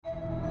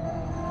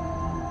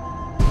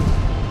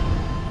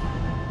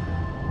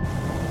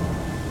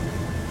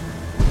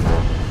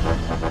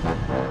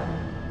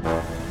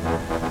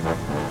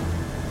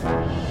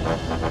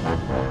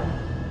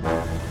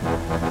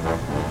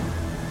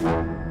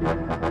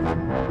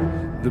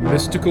The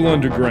Mystical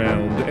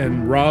Underground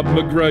and Rob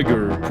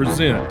McGregor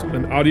present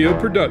an audio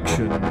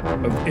production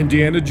of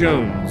Indiana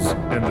Jones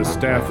and the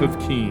Staff of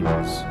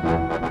Kings.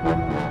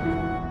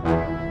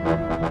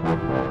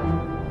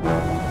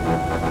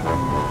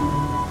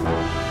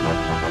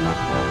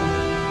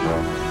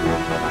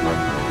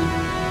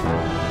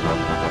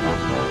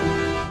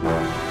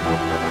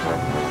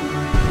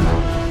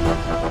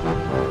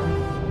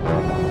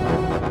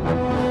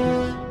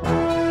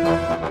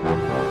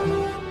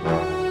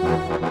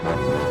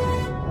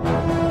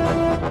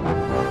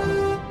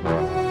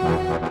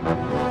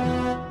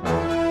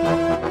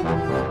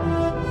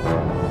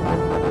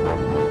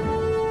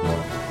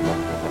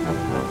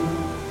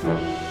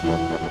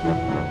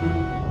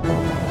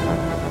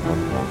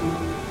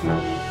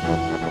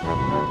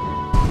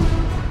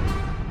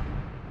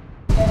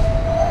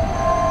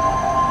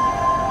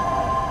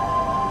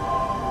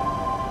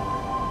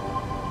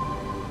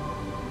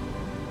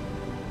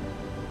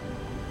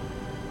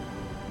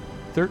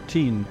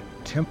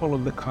 Temple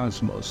of the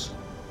Cosmos.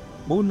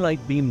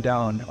 Moonlight beamed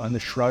down on the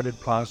shrouded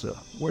plaza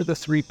where the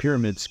three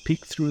pyramids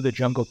peeked through the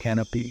jungle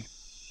canopy.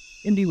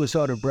 Indy was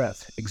out of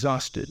breath,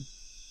 exhausted.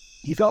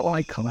 He felt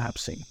like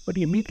collapsing, but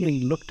he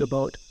immediately looked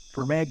about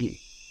for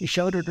Maggie. He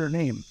shouted her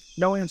name.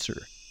 No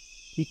answer.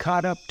 He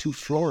caught up to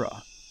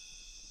Flora.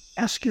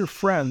 "Ask your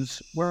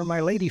friends where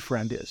my lady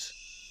friend is.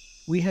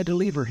 We had to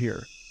leave her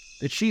here.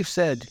 The chief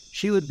said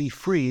she would be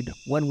freed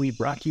when we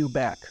brought you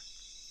back."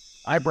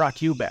 "I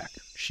brought you back,"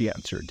 she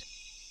answered.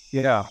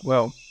 "Yeah,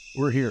 well,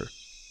 we're here.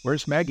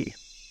 Where's Maggie?"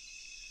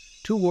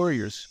 Two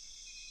warriors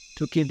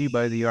took Indy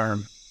by the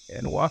arm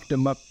and walked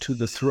him up to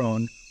the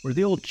throne where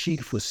the old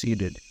chief was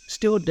seated,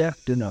 still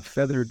decked in a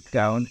feathered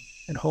gown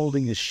and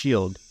holding his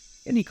shield.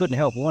 And he couldn't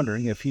help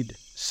wondering if he'd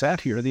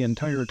sat here the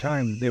entire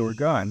time they were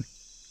gone,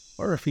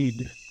 or if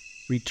he'd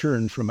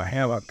returned from a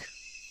hammock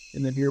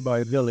in the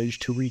nearby village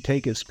to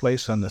retake his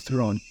place on the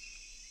throne.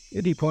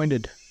 Indy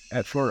pointed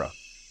at Flora.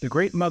 "The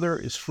Great Mother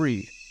is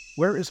free.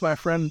 Where is my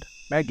friend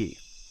Maggie?"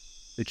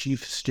 The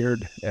chief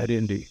stared at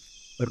Indy,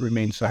 but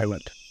remained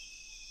silent.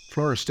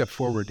 Flora stepped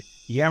forward,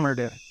 yammered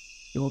at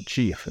the old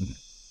chief, and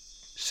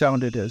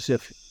sounded as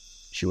if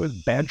she was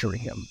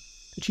badgering him.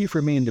 The chief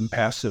remained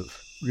impassive,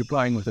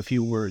 replying with a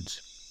few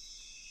words.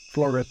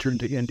 Flora turned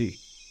to Indy.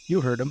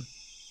 "You heard him.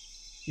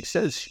 He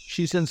says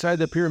she's inside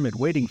the pyramid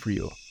waiting for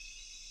you."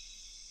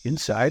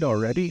 "Inside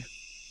already?"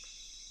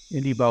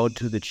 Indy bowed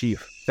to the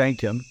chief,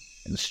 thanked him,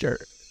 and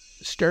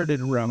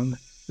started around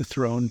the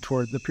throne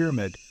toward the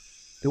pyramid.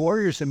 The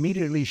warriors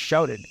immediately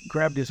shouted,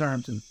 grabbed his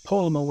arms, and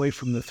pulled him away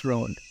from the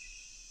throne.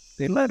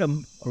 They led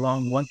him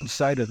along one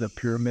side of the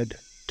pyramid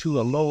to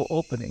a low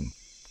opening,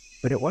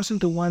 but it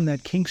wasn't the one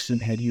that Kingston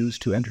had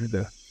used to enter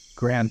the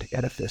grand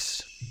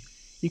edifice.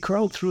 He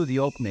crawled through the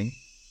opening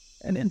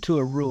and into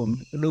a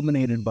room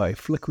illuminated by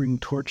flickering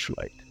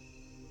torchlight.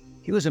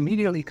 He was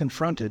immediately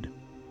confronted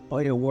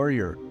by a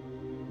warrior,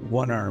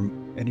 one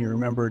arm, and he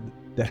remembered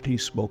that he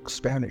spoke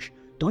Spanish.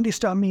 "Donde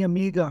está mi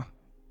amiga,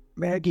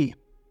 Maggie?"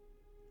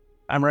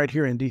 "I'm right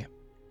here, Indy."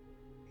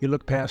 He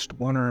looked past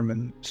one arm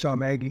and saw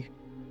Maggie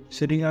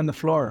sitting on the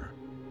floor,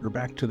 her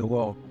back to the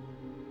wall.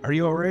 "Are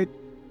you all right?"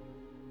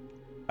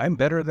 "I'm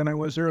better than I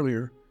was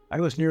earlier. I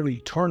was nearly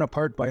torn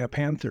apart by a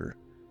panther.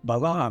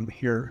 Balaam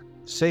here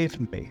saved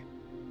me.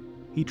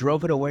 He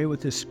drove it away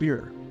with his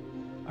spear.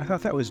 I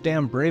thought that was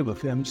damn brave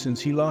of him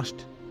since he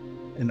lost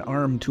an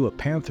arm to a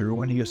panther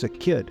when he was a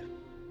kid."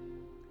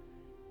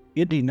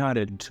 Indy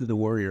nodded to the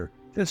warrior,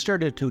 then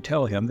started to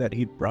tell him that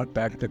he'd brought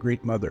back the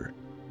Great Mother.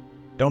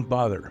 "Don't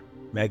bother,"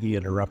 Maggie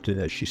interrupted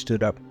as she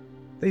stood up.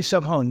 "They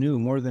somehow knew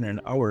more than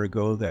an hour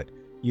ago that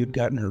you'd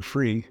gotten her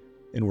free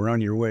and were on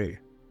your way."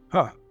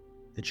 "Huh,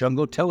 the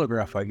jungle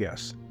telegraph, I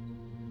guess."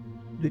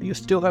 "Do you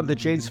still have the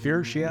Jade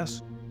Sphere?" she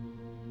asked.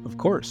 "Of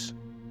course,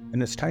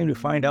 and it's time to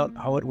find out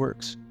how it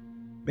works.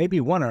 Maybe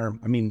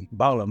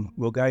Balaam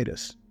will guide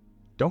us."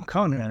 "Don't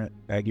count on it,"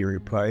 Maggie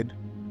replied.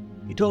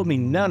 "He told me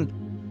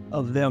none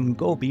of them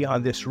go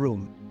beyond this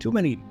room. Too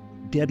many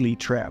deadly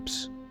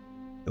traps."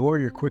 The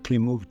warrior quickly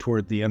moved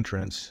toward the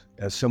entrance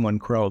as someone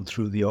crawled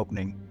through the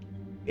opening.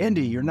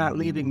 "Indy, you're not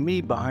leaving me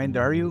behind,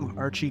 are you?"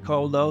 Archie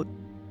called out.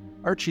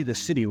 Archie, the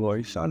city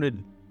boy,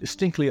 sounded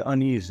distinctly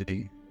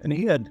uneasy, and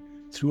he had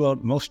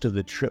throughout most of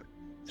the trip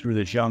through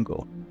the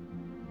jungle.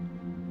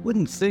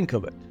 "Wouldn't think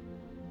of it.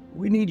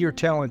 We need your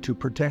talent to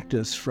protect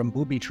us from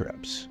booby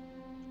traps."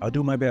 "I'll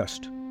do my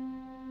best."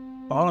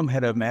 Balaam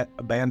had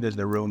abandoned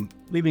the room,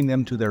 leaving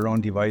them to their own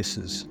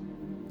devices.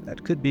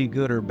 That could be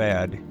good or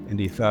bad,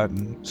 Indy thought,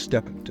 and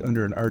stepped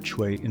under an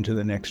archway into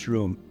the next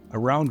room, a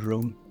round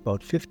room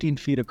about 15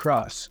 feet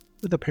across,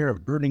 with a pair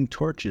of burning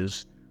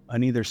torches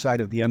on either side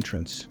of the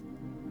entrance.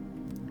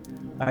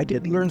 "I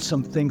did learn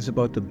some things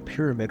about the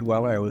pyramid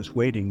while I was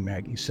waiting,"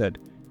 Maggie said.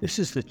 "This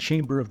is the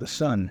Chamber of the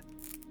Sun.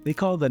 They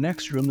call the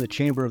next room the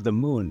Chamber of the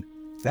Moon.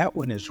 That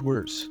one is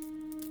worse."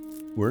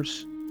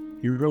 "Worse?"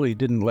 He really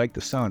didn't like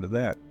the sound of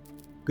that.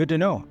 "Good to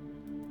know.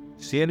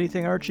 See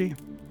anything, Archie?"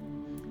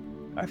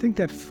 "I think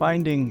that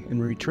finding and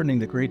returning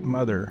the Great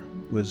Mother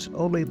was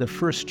only the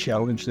first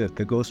challenge that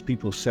the Ghost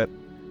People set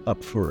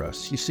up for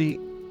us. You see,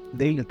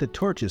 they lit the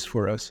torches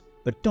for us,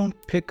 but don't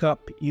pick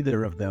up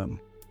either of them."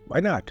 "Why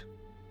not?"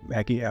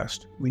 Maggie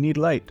asked. "We need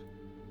light."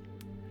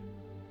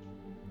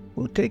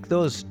 "We'll take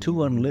those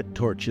 2 unlit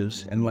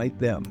torches and light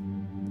them.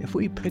 If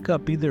we pick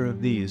up either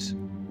of these,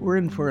 we're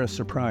in for a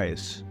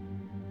surprise.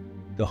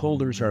 The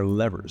holders are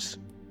levers."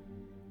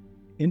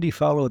 Indy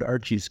followed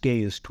Archie's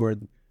gaze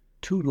toward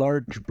 2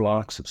 large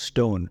blocks of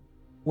stone,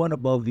 one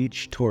above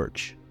each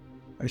torch.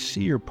 "I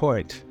see your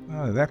point.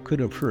 That could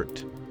have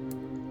hurt."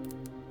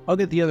 "I'll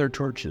get the other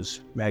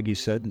torches," Maggie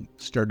said and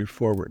started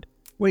forward.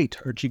 "Wait,"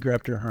 Archie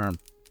grabbed her arm.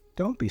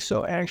 "Don't be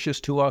so anxious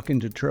to walk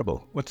into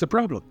trouble. What's the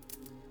problem?"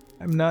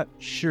 "I'm not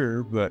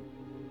sure, but..."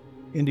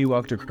 Indy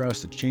walked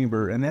across the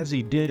chamber, and as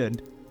he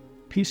did,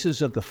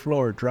 pieces of the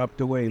floor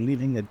dropped away,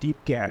 leaving a deep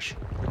gash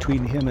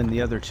between him and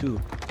the other 2.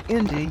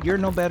 "Indy, you're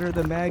no better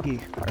than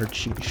Maggie,"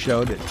 Archie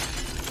shouted.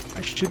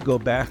 "I should go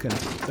back and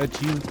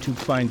let you 2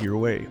 find your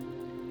way."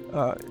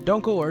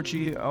 Don't go,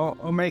 Archie.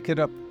 I'll make it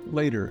up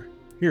later.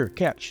 Here,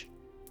 catch."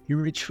 He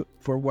reached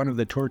for one of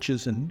the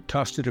torches and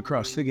tossed it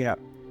across the gap.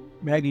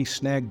 Maggie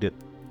snagged it.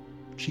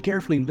 She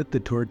carefully lit the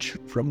torch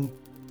from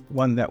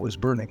one that was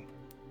burning.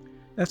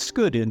 "That's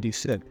good," Indy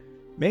said.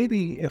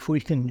 "Maybe if we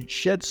can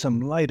shed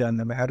some light on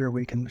the matter,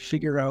 we can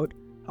figure out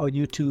how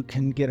you 2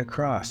 can get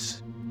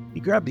across."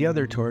 He grabbed the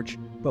other torch,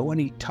 but when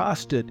he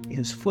tossed it,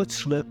 his foot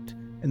slipped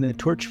and the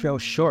torch fell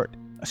short.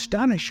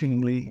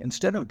 Astonishingly,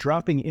 instead of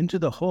dropping into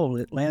the hole,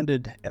 it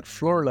landed at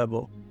floor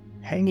level,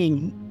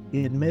 hanging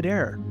in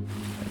midair.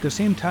 At the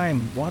same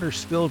time, water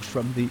spilled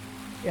from the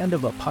end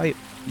of a pipe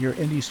near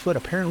Indy's foot,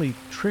 apparently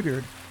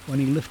triggered when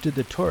he lifted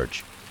the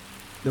torch.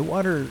 The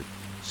water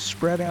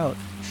spread out,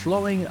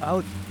 flowing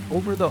out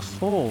over the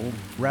hole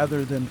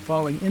rather than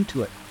falling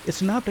into it.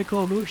 "It's an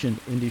optical illusion,"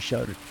 Indy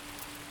shouted.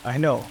 "I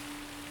know."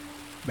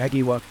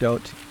 Maggie walked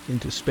out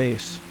into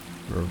space,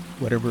 or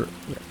whatever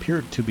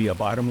appeared to be a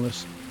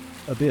bottomless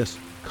abyss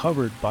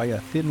covered by a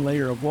thin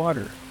layer of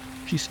water.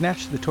 She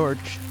snatched the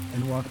torch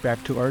and walked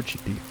back to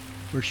Archie,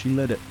 where she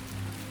lit it.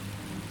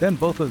 Then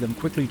both of them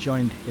quickly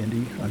joined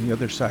Indy on the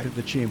other side of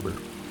the chamber.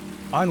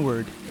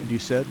 "Onward," Indy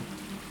said,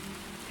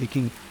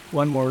 taking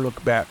one more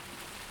look back.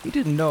 He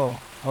didn't know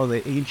how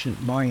the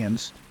ancient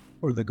Mayans,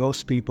 or the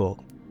ghost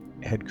people,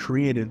 had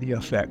created the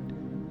effect,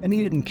 and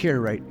he didn't care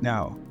right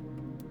now.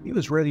 He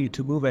was ready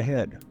to move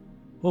ahead,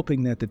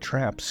 hoping that the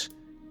traps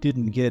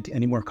didn't get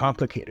any more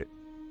complicated.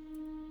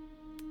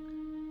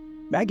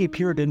 Maggie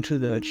peered into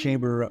the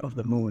chamber of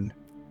the moon.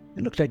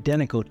 It looked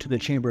identical to the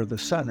chamber of the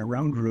sun, a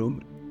round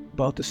room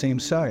about the same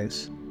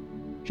size.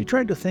 She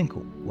tried to think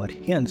what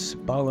hints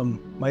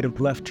Balaam might have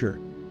left her.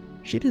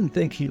 She didn't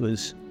think he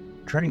was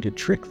trying to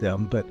trick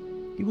them, but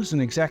he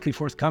wasn't exactly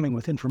forthcoming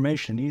with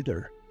information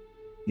either.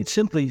 He'd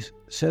simply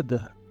said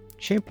the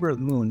chamber of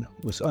the moon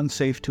was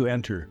unsafe to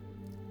enter.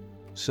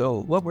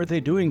 So what were they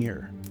doing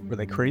here? Were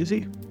they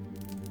crazy?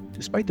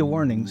 Despite the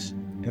warnings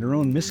and her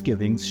own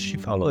misgivings, she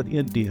followed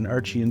Indy and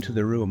Archie into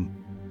the room.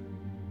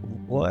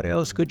 What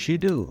else could she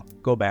do?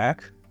 Go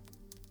back?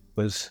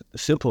 Was the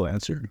simple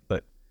answer,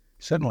 but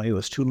suddenly it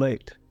was too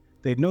late.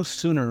 They'd no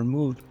sooner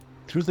moved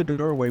through the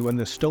doorway when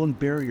the stone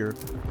barrier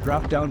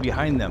dropped down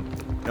behind them.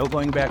 "No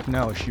going back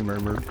now," she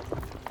murmured.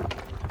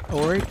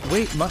 "Oh,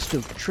 wait, must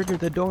have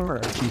triggered the door,"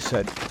 Archie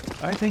said.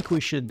 "I think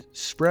we should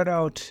spread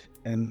out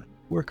and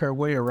work our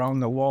way around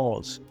the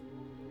walls."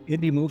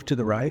 Indy moved to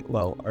the right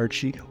while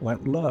Archie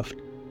went left.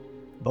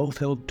 Both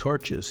held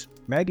torches.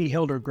 Maggie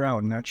held her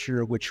ground, not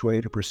sure which way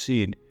to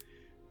proceed.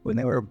 When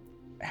they were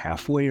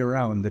halfway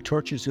around, the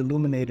torches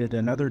illuminated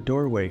another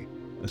doorway.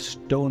 A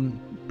stone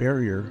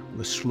barrier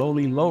was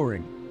slowly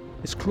lowering.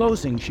 "It's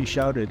closing," she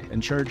shouted,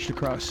 and charged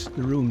across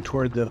the room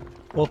toward the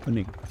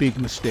opening. Big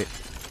mistake.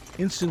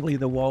 Instantly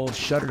the walls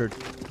shuddered.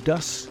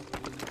 Dust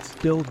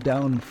spilled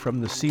down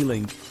from the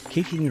ceiling,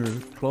 caking her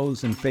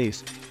clothes and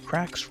face.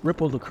 Cracks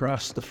rippled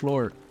across the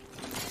floor.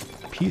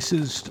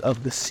 Pieces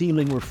of the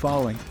ceiling were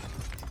falling.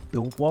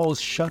 The walls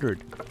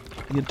shuddered.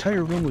 The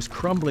entire room was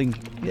crumbling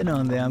in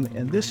on them,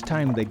 and this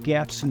time the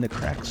gaps and the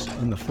cracks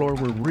on the floor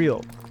were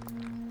real.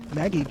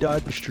 Maggie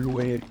dodged her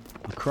way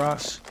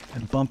across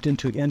and bumped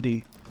into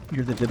Indy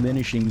near the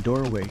diminishing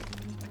doorway.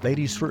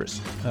 "Ladies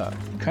first.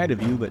 Kind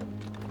of you, but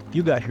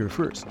you got here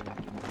first."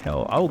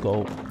 "Hell, I'll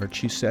go,"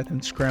 Archie said,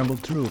 and scrambled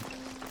through.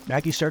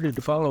 Maggie started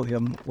to follow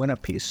him when a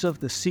piece of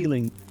the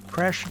ceiling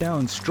crashed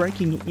down,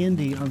 striking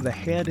Indy on the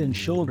head and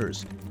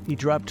shoulders. He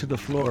dropped to the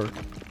floor,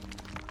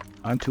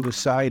 onto his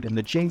side, and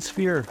the Jane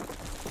Sphere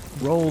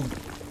rolled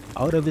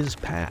out of his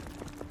path.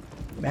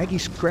 Maggie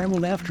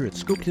scrambled after it,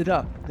 scooped it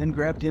up, then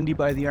grabbed Indy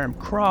by the arm.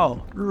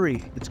 "Crawl!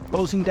 Hurry! It's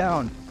closing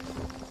down!"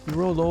 He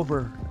rolled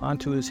over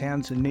onto his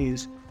hands and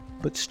knees,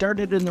 but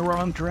started in the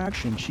wrong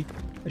direction.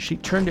 As she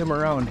turned him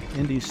around,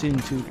 Indy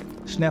seemed to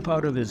snap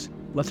out of his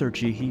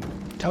lethargy. He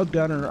tugged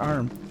on her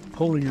arm,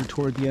 pulling her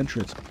toward the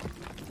entrance.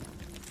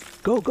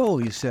 "Go, go,"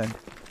 he said.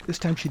 This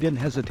time she didn't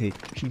hesitate.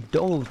 She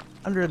dove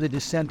under the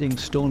descending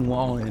stone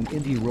wall, and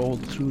Indy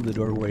rolled through the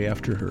doorway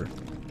after her.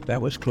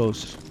 "That was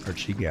close,"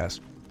 Archie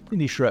gasped.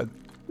 Indy shrugged.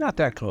 "Not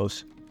that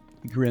close."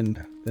 He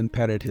grinned, then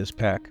patted his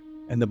pack.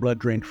 and the blood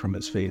drained from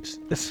his face.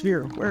 "The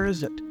sphere, where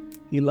is it?"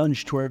 He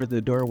lunged toward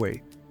the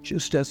doorway,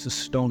 just as the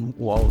stone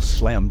wall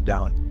slammed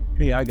down.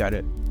 "Hey, I got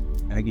it."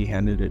 Maggie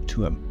handed it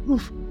to him.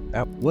 "Oof,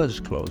 that was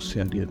close,"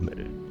 Indy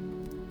admitted.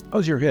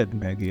 "How's your head?"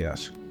 Maggie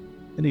asked.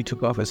 Then he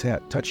took off his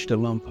hat, touched a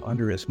lump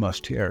under his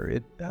mussed hair.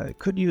 It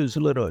could use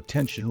a little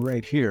attention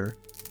right here."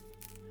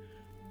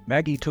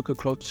 Maggie took a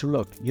closer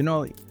look. "You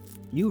know,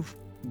 you've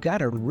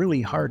got a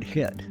really hard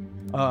head.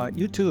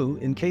 You two,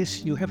 in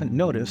case you haven't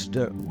noticed,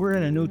 we're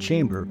in a new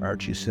chamber,"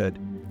 Archie said.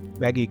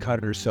 Maggie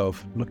caught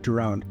herself, looked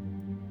around.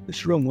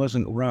 This room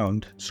wasn't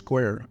round,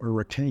 square, or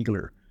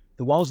rectangular.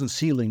 The walls and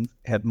ceiling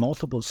had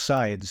multiple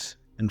sides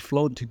and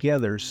flowed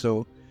together,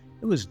 so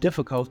it was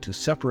difficult to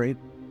separate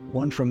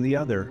one from the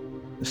other.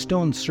 The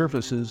stone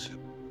surfaces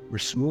were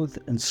smooth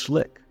and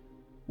slick.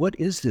 "What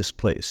is this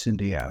place?"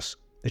 Indy asked.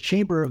 "The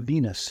Chamber of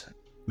Venus,"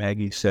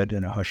 Maggie said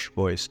in a hushed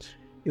voice.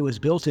 "It was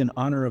built in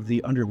honor of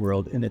the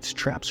underworld, and its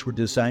traps were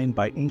designed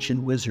by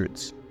ancient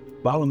wizards.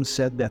 Balam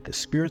said that the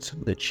spirits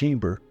of the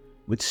chamber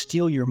would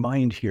steal your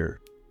mind here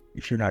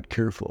if you're not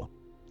careful."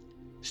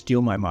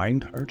 "Steal my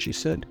mind?" Archie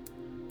said.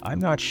 "I'm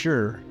not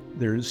sure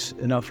there's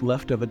enough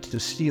left of it to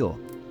steal."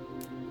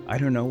 "I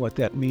don't know what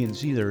that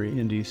means either,"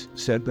 Indy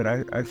said, "but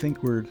I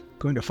think we're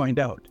going to find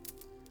out."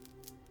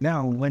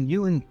 "Now, when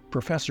you and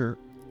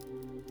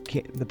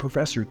the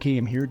professor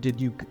came here,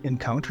 did you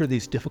encounter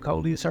these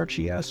difficulties?"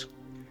 Archie asked.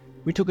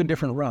 "We took a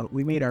different route.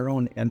 We made our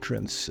own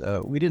entrance.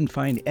 We didn't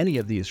find any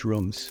of these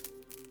rooms."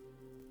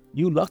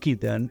 "You lucky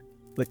then,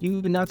 but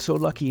you not so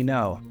lucky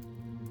now."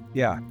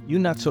 "Yeah, you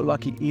not so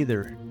lucky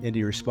either,"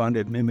 Indy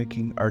responded,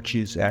 mimicking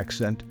Archie's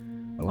accent.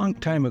 A long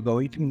time ago,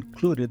 he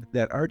concluded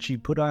that Archie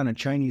put on a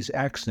Chinese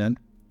accent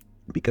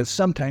because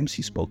sometimes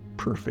he spoke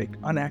perfect,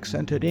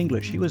 unaccented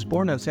English. He was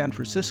born in San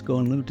Francisco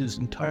and lived his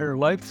entire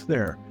life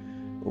there.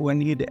 When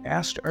he'd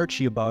asked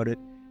Archie about it,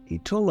 he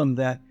told him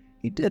that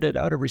he did it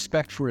out of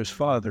respect for his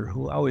father,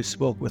 who always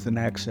spoke with an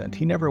accent.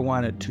 He never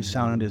wanted to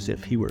sound as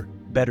if he were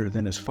better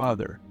than his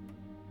father.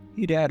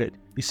 He'd added,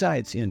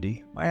 "Besides,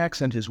 Indy, my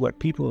accent is what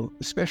people,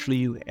 especially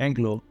you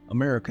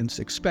Anglo-Americans,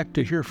 expect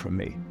to hear from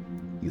me.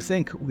 You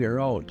think we are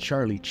all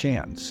Charlie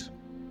Chans."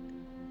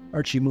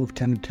 Archie moved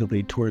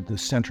tentatively toward the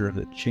center of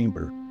the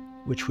chamber,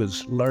 which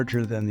was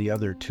larger than the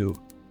other two.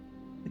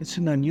 "It's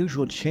an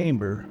unusual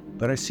chamber,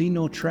 but I see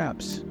no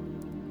traps.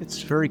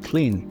 It's very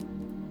clean."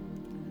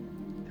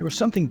 There was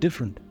something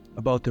different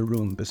about the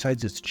room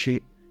besides its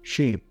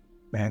shape,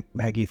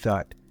 Maggie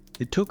thought.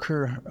 It took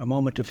her a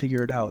moment to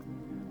figure it out.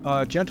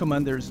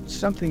 Gentlemen, there's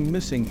something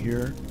missing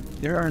here.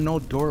 There are no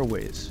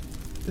doorways.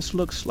 This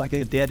looks like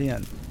a dead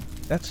end.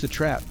 That's the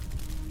trap.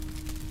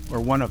 Or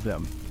one of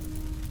them."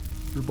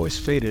 Her voice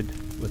faded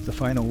with the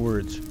final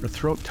words. Her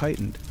throat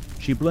tightened.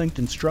 She blinked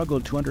and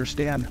struggled to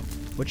understand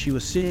what she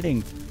was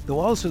seeing. The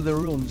walls of the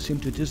room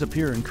seemed to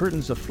disappear, and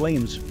curtains of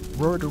flames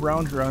roared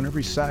around her on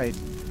every side.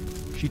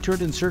 She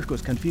turned in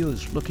circles,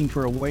 confused, looking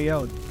for a way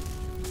out.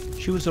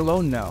 She was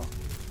alone now,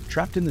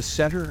 trapped in the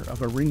center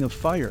of a ring of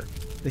fire.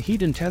 The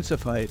heat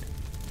intensified,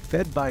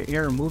 fed by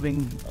air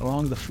moving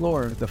along the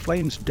floor. The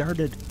flames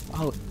darted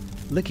out,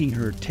 licking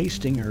her,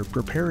 tasting her,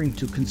 preparing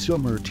to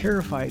consume her.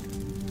 Terrified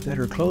that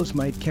her clothes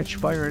might catch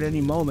fire at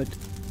any moment,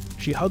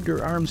 she hugged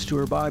her arms to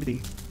her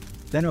body.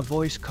 Then a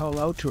voice called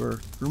out to her,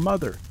 her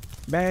mother,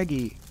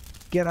 "Maggie,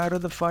 get out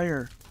of the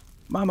fire.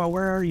 Mama,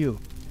 where are you?"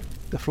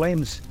 The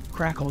flames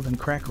crackled and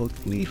crackled,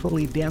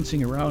 gleefully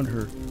dancing around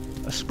her.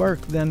 A spark,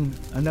 then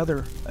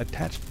another,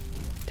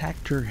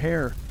 attacked her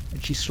hair,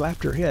 and she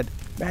slapped her head.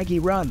 "Maggie,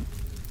 run!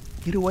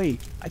 Get away!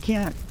 I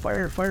can't!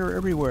 Fire, fire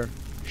everywhere!"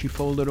 She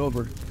folded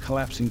over,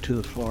 collapsing to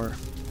the floor.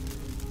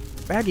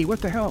 "Maggie,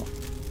 what the hell?"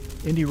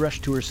 Indy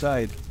rushed to her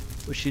side,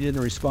 but she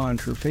didn't respond.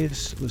 Her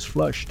face was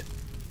flushed,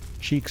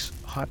 cheeks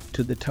hot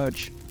to the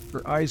touch.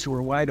 Her eyes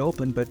were wide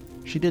open, but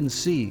she didn't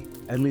see,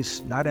 at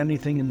least not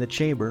anything in the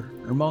chamber.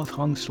 Her mouth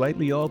hung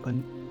slightly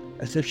open,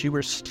 as if she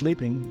were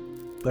sleeping,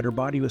 but her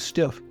body was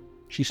stiff.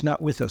 "She's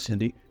not with us,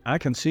 Indy. I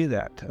can see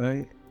that.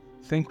 I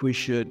think we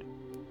should..."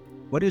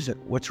 "What is it?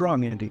 What's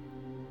wrong, Indy?"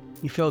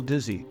 He felt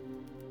dizzy.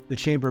 The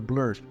chamber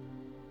blurred.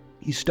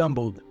 He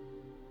stumbled,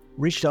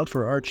 reached out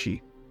for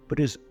Archie, but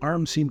his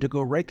arm seemed to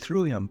go right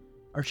through him.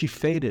 Archie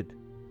faded.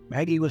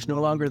 Maggie was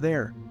no longer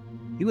there.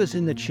 He was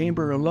in the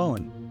chamber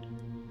alone.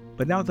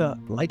 But now the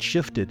light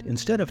shifted.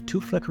 Instead of two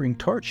flickering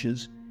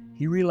torches,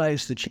 he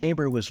realized the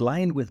chamber was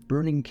lined with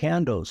burning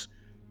candles.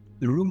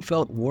 The room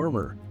felt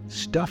warmer,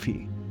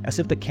 stuffy, as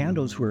if the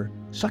candles were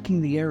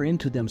sucking the air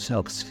into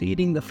themselves,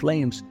 feeding the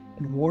flames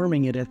and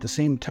warming it at the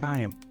same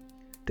time.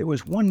 There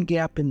was one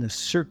gap in the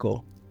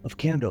circle of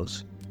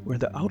candles, where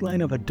the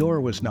outline of a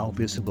door was now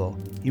visible.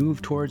 He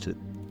moved towards it,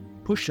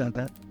 pushed on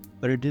it,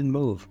 but it didn't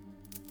move.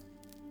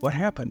 What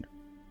happened?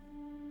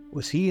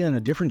 Was he in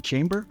a different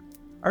chamber?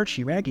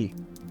 "Archie, Maggie,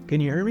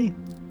 can you hear me?"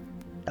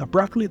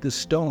 Abruptly, the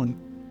stone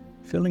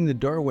filling the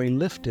doorway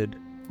lifted,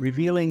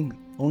 revealing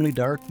only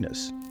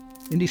darkness.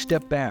 Indy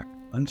stepped back,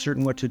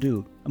 uncertain what to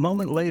do. A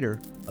moment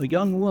later, a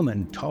young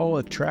woman, tall,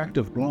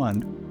 attractive,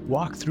 blonde,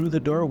 walked through the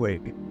doorway.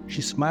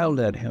 She smiled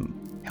at him,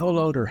 held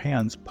out her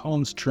hands,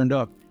 palms turned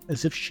up,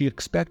 as if she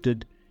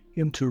expected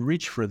him to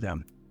reach for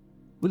them.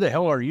 "Who the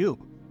hell are you?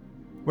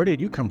 Where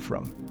did you come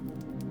from?"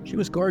 She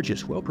was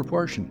gorgeous,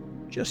 well-proportioned,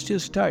 just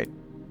his type.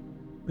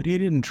 But he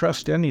didn't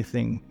trust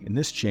anything in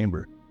this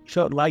chamber. He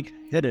felt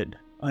light-headed,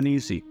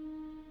 uneasy.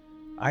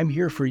 "I'm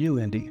here for you,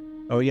 Indy."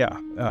 "Oh yeah,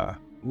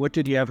 what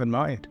did you have in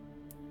mind?"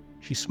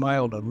 She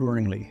smiled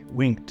alluringly,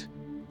 winked,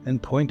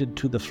 and pointed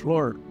to the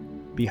floor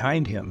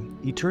behind him.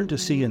 He turned to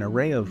see an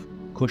array of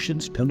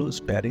cushions, pillows,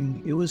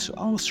 bedding. It was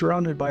all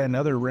surrounded by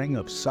another ring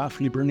of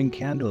softly burning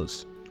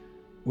candles.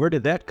 "Where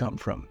did that come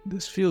from?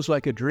 This feels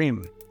like a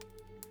dream."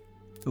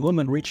 The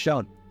woman reached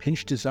out,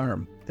 pinched his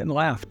arm, then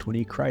laughed when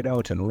he cried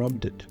out and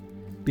rubbed it.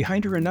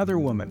 Behind her, another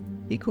woman,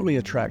 equally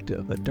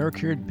attractive, a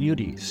dark-haired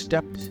beauty,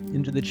 stepped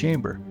into the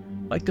chamber.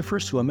 Like the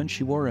first woman,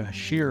 she wore a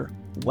sheer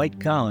white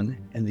gown,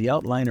 and the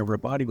outline of her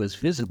body was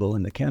visible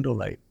in the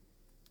candlelight.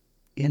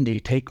 "Indy,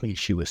 take me,"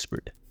 she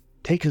whispered.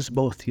 "Take us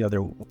both," the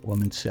other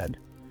woman said.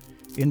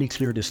 Indy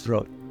cleared his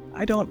throat.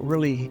 "I don't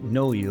really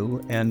know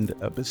you, and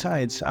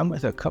besides, I'm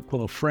with a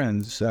couple of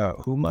friends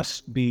who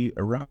must be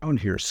around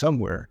here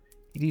somewhere."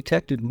 He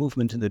detected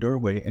movement in the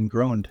doorway and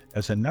groaned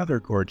as another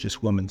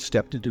gorgeous woman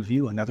stepped into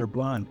view, another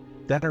blonde.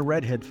 Then a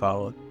redhead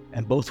followed,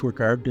 and both were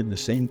garbed in the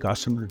same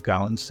gossamer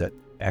gowns that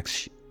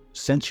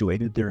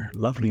accentuated their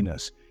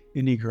loveliness.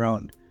 Indy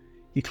groaned.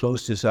 He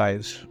closed his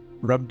eyes,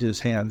 rubbed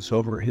his hands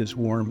over his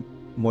warm,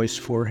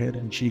 moist forehead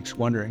and cheeks,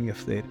 wondering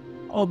if they'd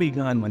all be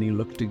gone when he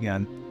looked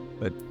again.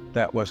 But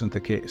that wasn't the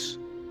case.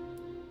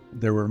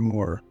 There were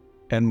more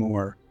and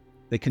more.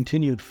 They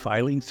continued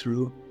filing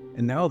through,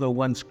 and now the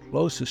ones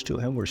closest to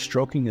him were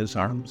stroking his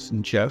arms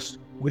and chest,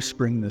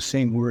 whispering the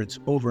same words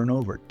over and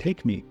over.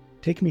 Take me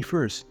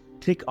first,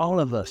 take all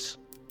of us."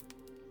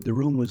 The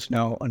room was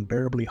now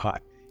unbearably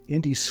hot.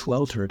 Indy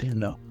sweltered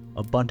in an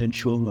abundant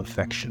show of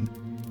affection.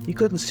 He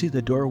couldn't see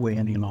the doorway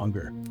any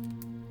longer,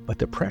 but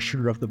the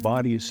pressure of the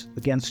bodies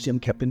against him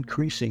kept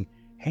increasing.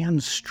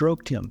 Hands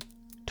stroked him,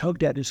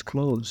 tugged at his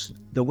clothes.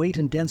 The weight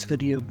and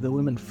density of the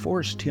women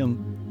forced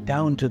him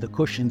down to the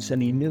cushions,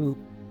 and he knew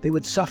they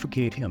would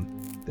suffocate him,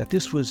 that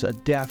this was a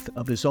death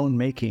of his own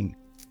making.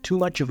 Too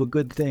much of a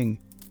good thing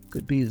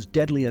could be as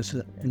deadly as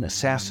an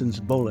assassin's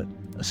bullet,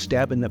 a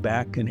stab in the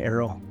back, an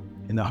arrow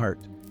in the heart.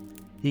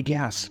 He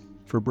gasped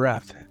for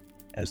breath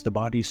as the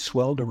bodies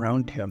swelled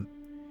around him.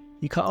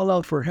 He called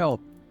out for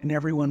help, and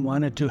everyone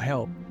wanted to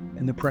help,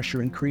 and the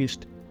pressure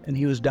increased, and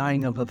he was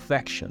dying of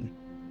affection.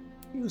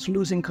 He was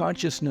losing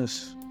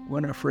consciousness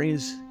when a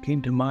phrase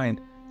came to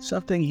mind,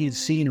 something he'd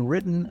seen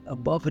written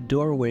above a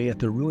doorway at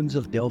the ruins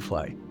of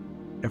Delphi.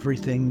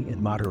 Everything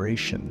in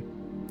moderation.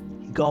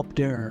 He gulped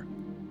air,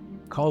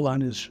 called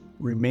on his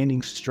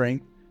remaining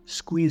strength,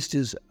 squeezed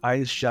his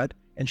eyes shut,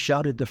 and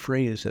shouted the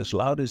phrase as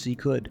loud as he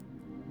could.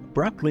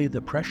 Abruptly,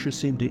 the pressure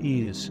seemed to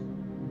ease.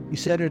 He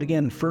said it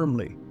again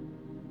firmly,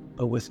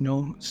 but with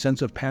no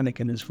sense of panic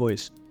in his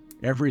voice.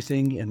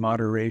 Everything in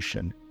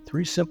moderation.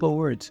 3 simple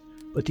words,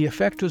 but the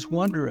effect was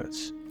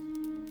wondrous.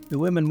 The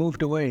women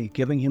moved away,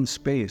 giving him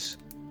space.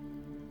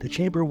 The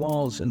chamber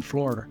walls and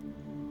floor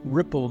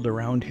rippled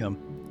around him.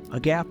 A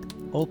gap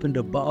opened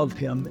above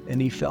him, and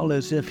he felt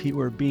as if he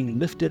were being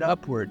lifted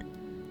upward.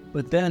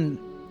 But then,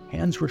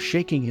 hands were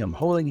shaking him,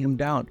 holding him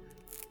down.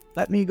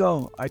 "Let me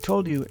go. I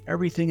told you,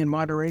 everything in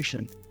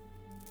moderation."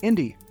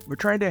 "Indy, we're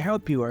trying to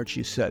help you,"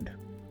 Archie said.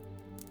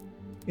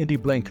 Indy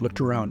blinked, looked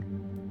around.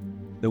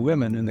 The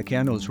women and the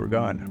candles were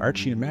gone.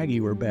 Archie and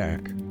Maggie were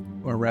back.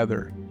 Or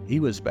rather, he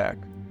was back.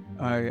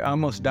 "I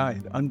almost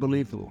died.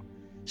 Unbelievable."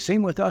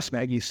 "Same with us,"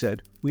 Maggie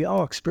said. "We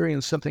all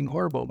experienced something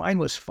horrible. Mine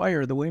was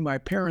fire, the way my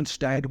parents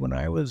died when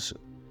I was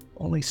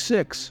only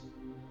 6.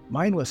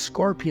 "Mine was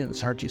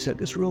scorpions," Archie said.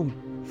 "This room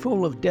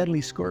full of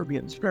deadly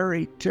scorpions.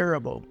 Very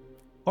terrible."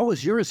 "What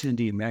was yours,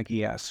 Indy?"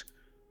 Maggie asked.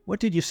 "What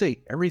did you say?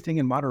 Everything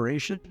in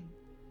moderation?"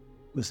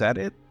 "Was that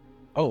it?"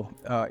 "Oh,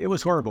 it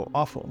was horrible,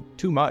 awful,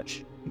 too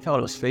much." He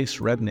felt his face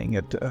reddening.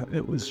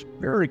 It was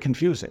very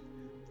confusing.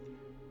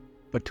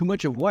 "But too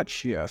much of what?"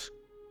 she asked.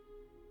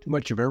 "Too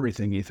much of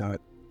everything," he thought.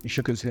 He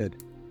shook his head.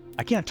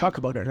 "I can't talk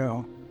about it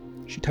now."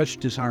 She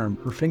touched his arm,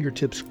 her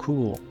fingertips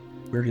cool,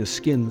 where his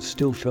skin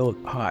still felt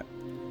hot.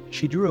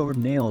 She drew her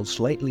nails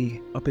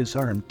slightly up his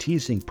arm,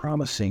 teasing,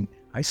 promising.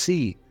 "I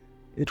see.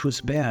 It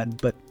was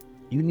bad, but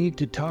you need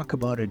to talk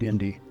about it,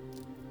 Indy.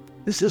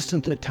 This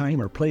isn't the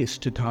time or place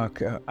to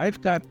talk.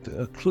 I've got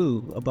a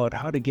clue about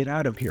how to get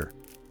out of here."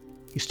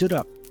 He stood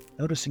up,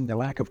 noticing the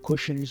lack of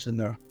cushions and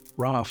the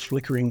raw,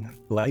 flickering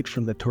light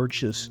from the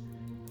torches.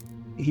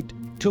 He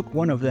took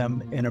one of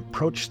them and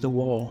approached the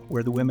wall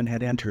where the women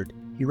had entered.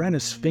 He ran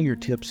his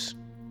fingertips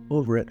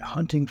over it,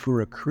 hunting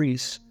for a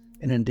crease,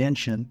 an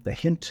indention, the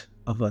hint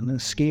of an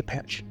escape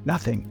hatch.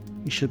 Nothing.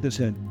 He shook his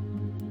head.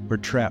 "We're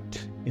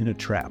trapped in a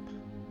trap."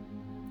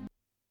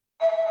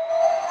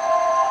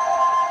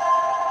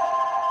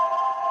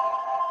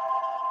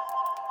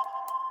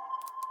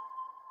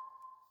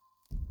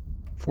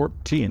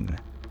 "14.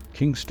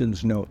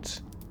 Kingston's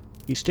Notes."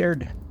 He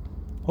stared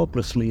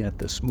hopelessly at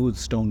the smooth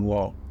stone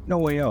wall. No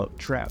way out,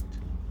 trapped.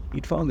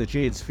 He'd found the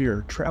Jade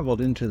Sphere,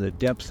 traveled into the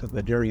depths of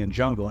the Darien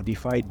jungle, and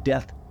defied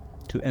death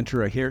to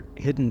enter a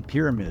hidden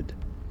pyramid.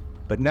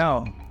 But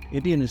now,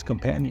 Indy and his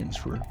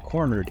companions were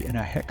cornered in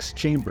a hex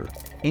chamber.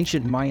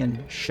 Ancient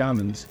Mayan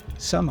shamans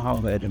somehow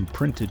had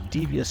imprinted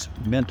devious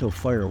mental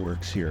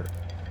fireworks here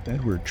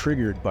that were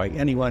triggered by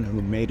anyone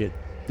who made it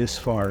this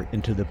far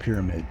into the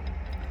pyramid.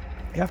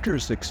 After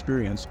his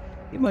experience,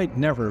 he might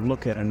never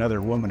look at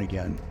another woman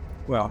again.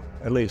 Well,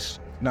 at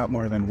least not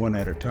more than one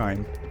at a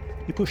time.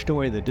 He pushed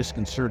away the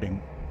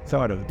disconcerting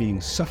thought of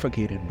being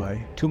suffocated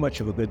by too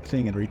much of a good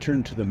thing and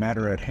returned to the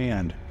matter at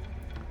hand.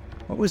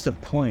 What was the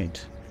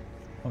point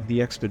of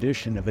the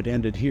expedition if it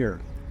ended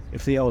here?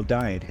 If they all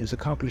died, his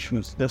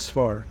accomplishments thus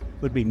far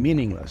would be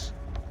meaningless.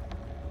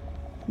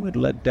 He would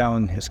let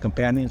down his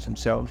companions,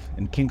 himself,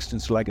 and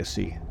Kingston's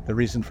legacy, the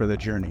reason for the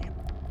journey.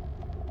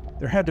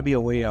 There had to be a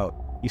way out.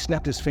 He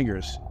snapped his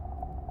fingers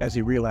as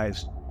he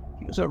realized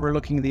he was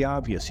overlooking the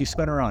obvious. He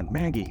spun around.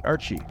 Maggie,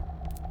 Archie,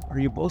 are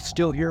you both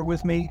still here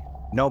with me?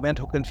 No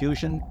mental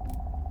confusion?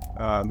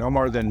 No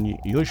more than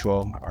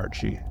usual,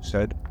 Archie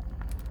said.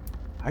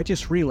 I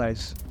just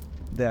realized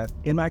that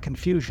in my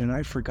confusion,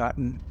 I've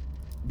forgotten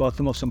about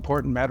the most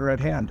important matter at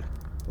hand.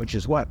 Which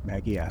is what?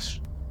 Maggie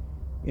asked.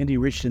 Indy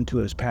reached into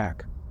his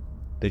pack.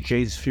 The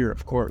Jade Sphere,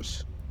 of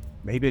course.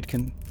 Maybe it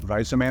can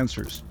provide some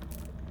answers.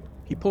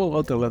 He pulled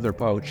out the leather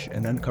pouch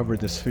and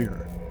uncovered the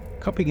sphere.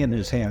 Cupping it in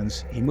his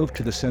hands, he moved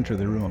to the center of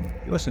the room.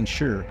 He wasn't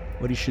sure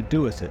what he should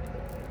do with it.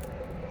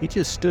 He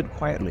just stood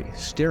quietly,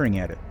 staring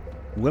at it,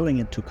 willing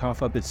it to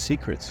cough up its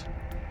secrets,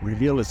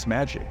 reveal its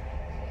magic.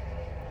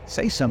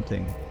 Say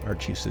something,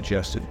 Archie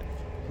suggested.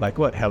 Like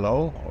what,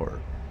 hello? Or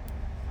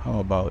how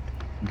about,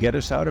 get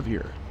us out of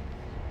here?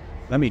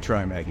 Let me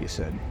try, Maggie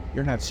said.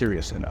 You're not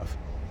serious enough.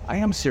 I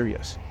am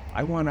serious.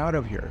 I want out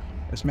of here.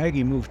 As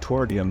Maggie moved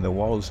toward him, the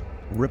walls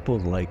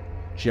rippled like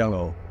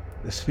jello.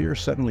 The sphere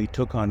suddenly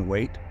took on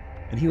weight,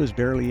 and he was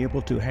barely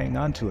able to hang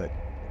on to it.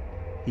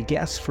 He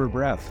gasped for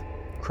breath,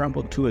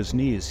 crumpled to his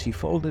knees. He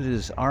folded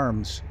his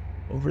arms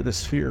over the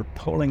sphere,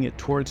 pulling it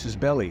towards his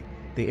belly.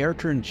 The air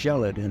turned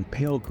gelid and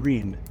pale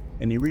green,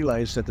 and he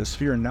realized that the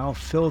sphere now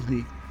filled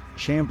the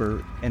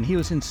chamber, and he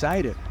was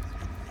inside it.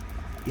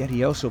 Yet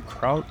he also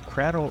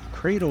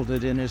cradled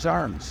it in his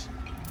arms.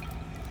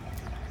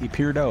 He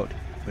peered out,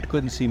 but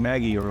couldn't see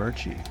Maggie or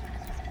Archie.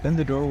 Then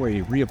the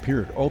doorway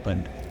reappeared,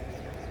 opened,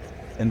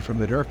 and from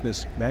the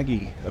darkness,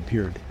 Maggie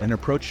appeared and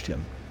approached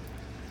him.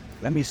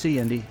 Let me see,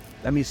 Indy.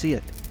 Let me see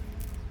it.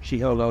 She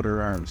held out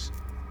her arms.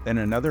 Then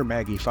another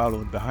Maggie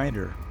followed behind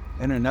her,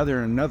 and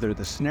another and another.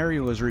 The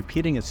scenario was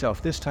repeating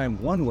itself, this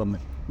time one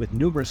woman with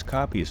numerous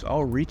copies,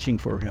 all reaching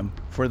for him,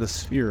 for the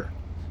sphere.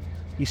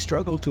 He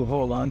struggled to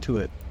hold on to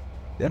it,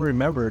 then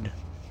remembered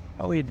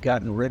how he had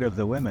gotten rid of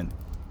the women.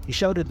 He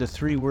shouted the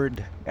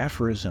 3-word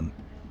aphorism,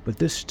 but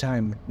this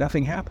time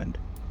nothing happened.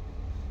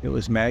 It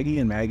was Maggie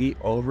and Maggie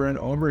over and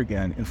over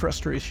again. In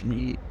frustration,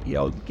 he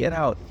yelled, "Get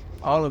out,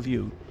 all of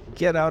you.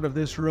 Get out of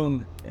this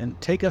room and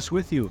take us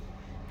with you."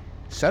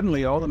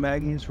 Suddenly, all the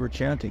Maggies were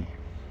chanting,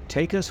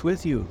 "Take us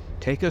with you,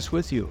 take us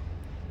with you."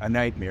 A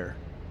nightmare,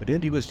 but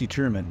Indy was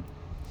determined.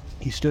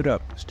 He stood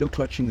up, still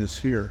clutching the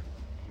sphere,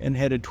 and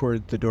headed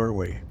toward the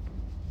doorway.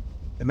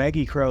 The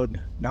Maggie crowd,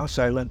 now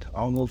silent,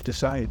 all moved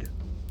aside.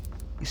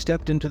 He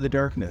stepped into the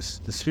darkness.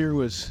 The sphere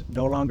was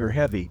no longer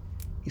heavy.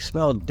 He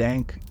smelled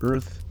dank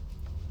earth,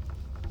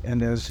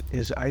 and as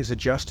his eyes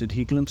adjusted,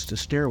 he glimpsed a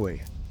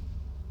stairway.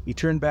 He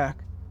turned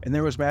back, and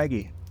there was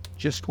Maggie,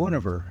 just one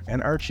of her,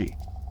 and Archie.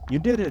 "You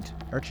did it,"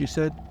 Archie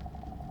said.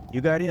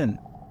 "You got in.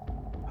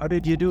 How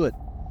did you do it?"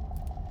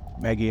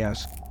 Maggie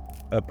asked,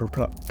 a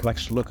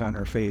perplexed look on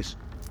her face.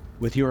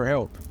 "With your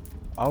help.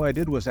 All I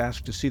did was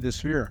ask to see the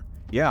sphere.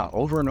 Yeah,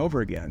 over and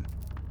over again."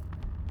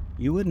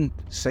 "You wouldn't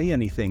say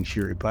anything," she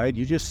replied.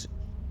 "You just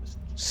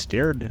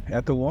stared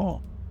at the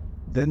wall.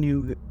 Then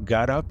you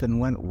got up and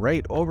went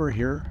right over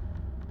here,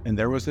 and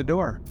there was the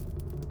door."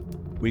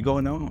 "We go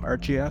now?"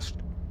 Archie asked.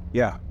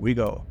 "Yeah, we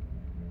go."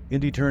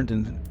 Indy turned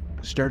and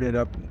started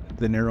up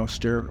the narrow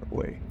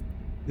stairway.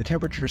 The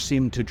temperature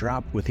seemed to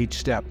drop with each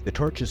step. The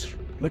torches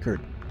flickered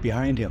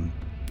behind him,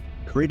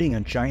 creating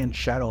a giant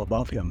shadow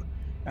above him.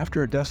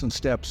 After a dozen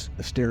steps,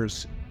 the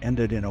stairs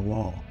ended in a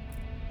wall.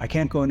 "I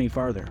can't go any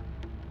farther."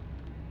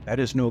 "That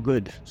is no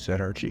good,"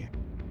 said Archie.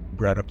 He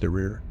brought up the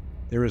rear.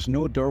 "There is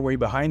no doorway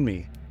behind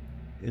me.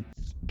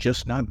 It's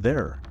just not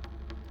there."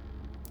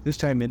 This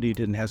time Indy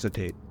didn't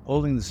hesitate.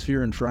 Holding the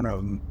sphere in front of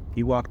him,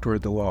 he walked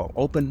toward the wall.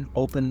 Open,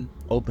 open,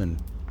 open.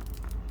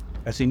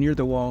 As he neared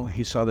the wall,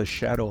 he saw the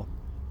shadow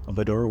of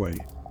a doorway.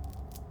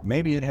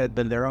 Maybe it had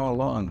been there all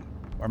along,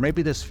 or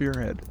maybe the sphere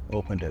had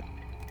opened it.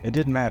 It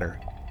didn't matter.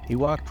 He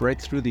walked right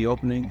through the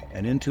opening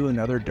and into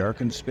another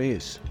darkened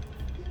space.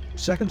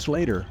 Seconds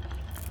later,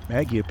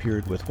 Maggie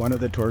appeared with one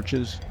of the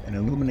torches and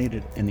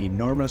illuminated an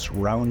enormous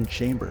round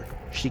chamber.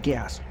 She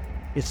gasped,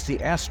 "It's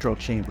the astral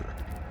chamber."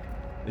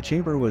 The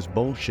chamber was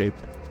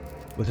bowl-shaped,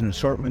 with an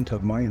assortment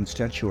of Mayan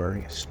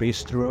statuary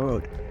spaced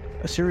throughout.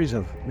 A series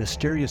of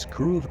mysterious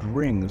grooved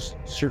rings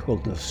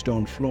circled the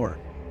stone floor.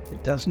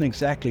 It doesn't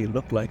exactly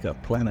look like a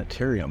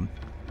planetarium.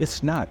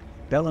 It's not.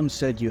 Bellum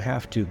said you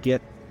have to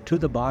get to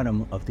the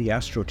bottom of the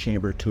astro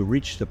chamber to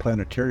reach the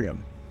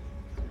planetarium.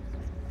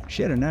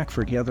 She had a knack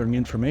for gathering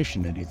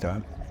information, Indy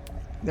thought.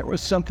 There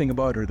was something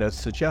about her that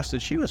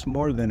suggested she was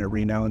more than a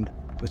renowned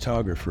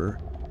photographer,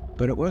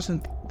 but it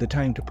wasn't the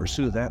time to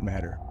pursue that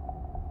matter.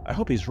 I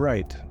hope he's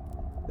right.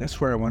 That's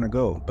where I want to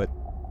go, but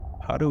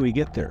how do we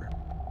get there?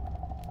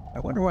 I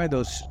wonder why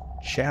those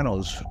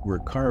channels were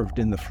carved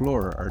in the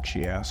floor,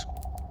 Archie asked.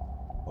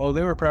 Oh,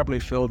 they were probably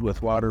filled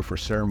with water for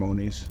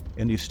ceremonies.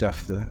 Indy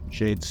stuffed the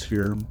jade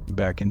sphere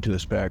back into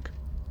his pack.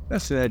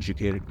 That's an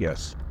educated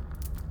guess.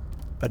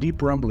 A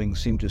deep rumbling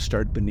seemed to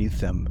start beneath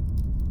them.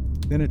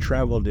 Then it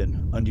traveled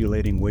in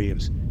undulating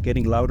waves,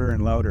 getting louder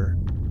and louder,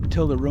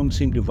 until the room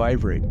seemed to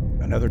vibrate.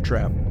 Another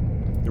trap.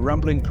 The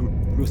rumbling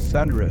grew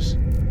thunderous,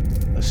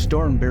 a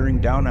storm bearing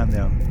down on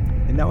them,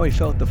 and now he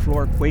felt the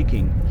floor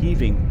quaking,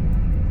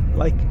 heaving,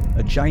 like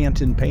a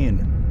giant in pain.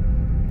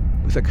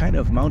 With a kind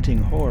of mounting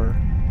horror,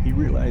 he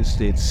realized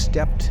they had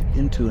stepped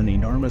into an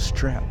enormous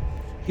trap.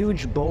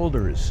 Huge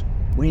boulders,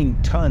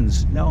 weighing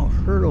tons, now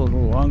hurtled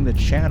along the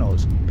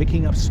channels,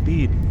 picking up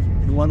speed,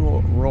 and one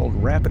rolled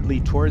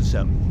rapidly towards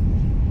them.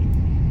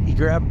 He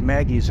grabbed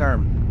Maggie's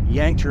arm,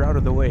 yanked her out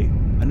of the way.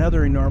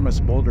 Another enormous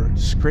boulder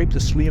scraped the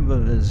sleeve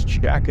of his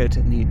jacket,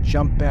 and he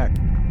jumped back.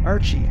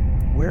 "Archie,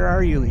 where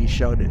are you?" he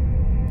shouted.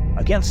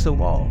 "Against the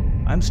wall.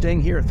 I'm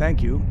staying here,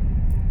 thank you."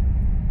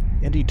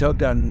 And he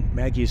tugged on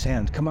Maggie's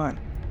hand. "Come on,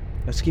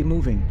 let's keep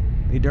moving."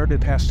 They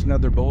darted past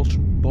another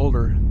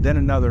boulder, then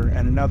another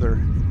and another.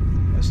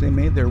 As they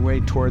made their way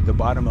toward the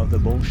bottom of the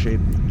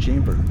bowl-shaped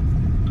chamber,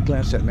 he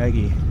glanced at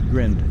Maggie,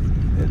 grinned.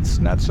 "It's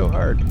not so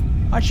hard."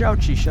 "Watch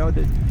out," she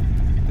shouted.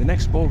 The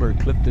next boulder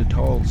clipped a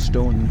tall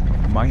stone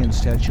Mayan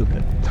statue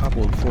that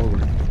toppled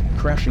forward,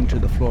 crashing to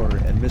the floor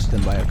and missed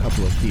them by a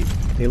couple of feet.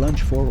 They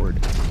lunged forward,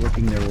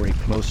 working their way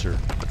closer.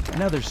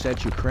 Another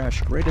statue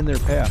crashed right in their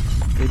path.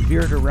 They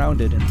veered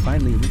around it and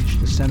finally reached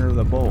the center of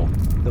the bowl.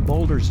 The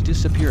boulders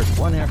disappeared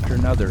one after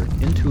another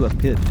into a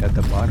pit at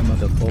the bottom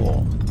of the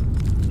bowl.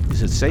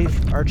 "Is it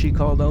safe?" Archie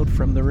called out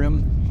from the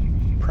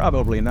rim.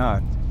 "Probably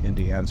not,"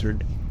 Indy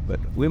answered, "but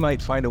we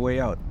might find a way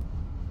out."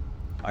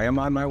 "I am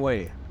on my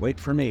way. Wait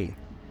for me."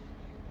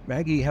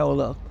 Maggie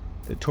held up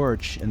the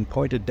torch and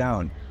pointed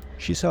down.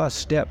 She saw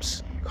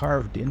steps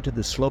carved into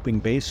the sloping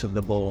base of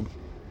the bowl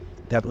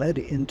that led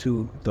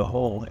into the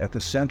hole at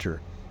the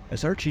center.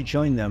 As Archie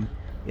joined them,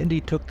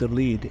 Indy took the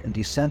lead and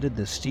descended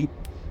the steep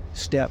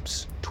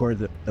steps toward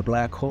the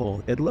black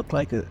hole. It looked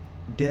like a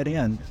dead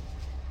end,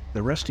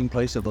 the resting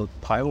place of a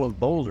pile of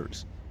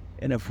boulders,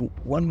 and if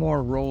one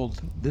more rolled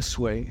this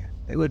way,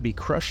 they would be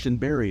crushed and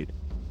buried.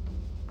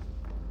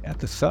 At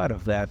the thought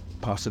of that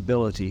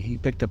possibility, he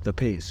picked up the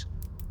pace.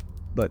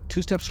 But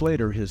 2 steps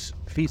later, his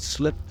feet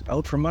slipped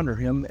out from under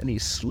him, and he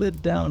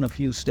slid down a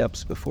few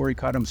steps before he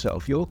caught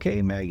himself. "You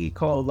okay?" Maggie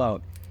called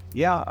out.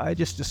 "Yeah, I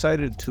just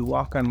decided to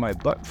walk on my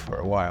butt for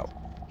a while."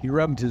 He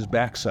rubbed his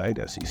backside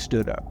as he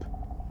stood up.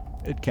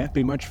 "It can't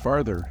be much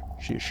farther,"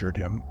 she assured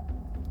him.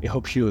 He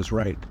hoped she was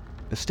right.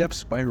 The steps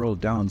spiraled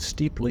down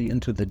steeply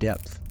into the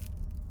depth,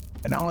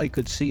 and all he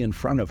could see in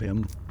front of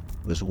him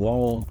was a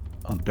wall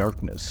of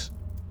darkness.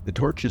 The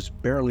torches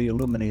barely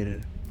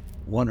illuminated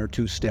 1 or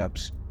 2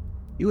 steps.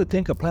 "You would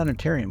think a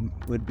planetarium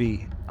would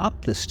be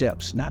up the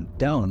steps, not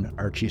down,"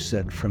 Archie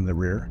said from the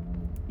rear.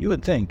 "You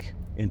would think,"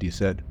 Indy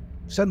said.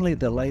 Suddenly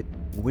the light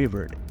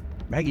wavered.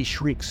 Maggie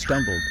shrieked,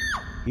 stumbled.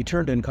 He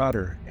turned and caught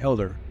her,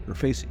 held her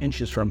face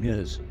inches from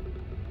his.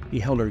 He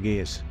held her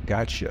gaze.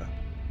 "Gotcha."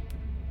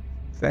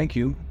 "Thank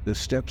you. The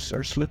steps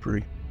are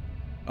slippery."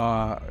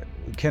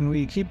 Can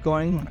we keep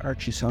going?"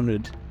 Archie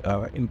sounded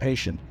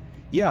impatient.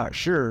 "Yeah,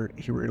 sure."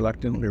 He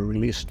reluctantly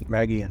released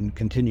Maggie and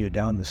continued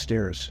down the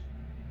stairs.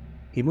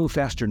 He moved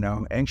faster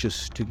now,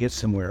 anxious to get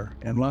somewhere,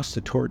 and lost the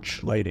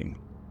torch lighting.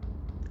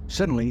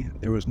 Suddenly,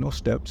 there was no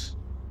steps,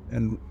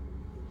 and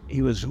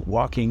he was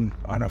walking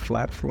on a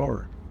flat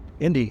floor.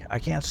 "Indy, I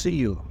can't see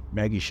you,"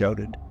 Maggie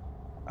shouted.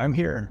 "I'm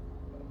here,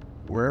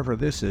 wherever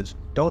this is.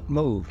 Don't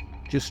move.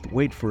 Just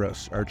wait for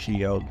us," Archie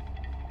yelled.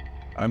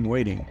 "I'm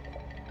waiting."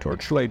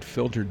 Torchlight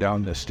filtered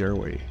down the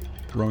stairway,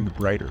 growing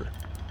brighter.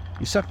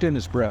 He sucked in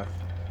his breath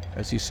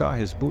as he saw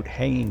his boot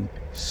hanging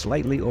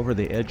slightly over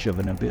the edge of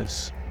an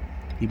abyss.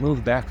 He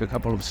moved back a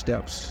couple of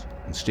steps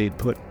and stayed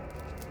put.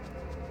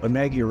 When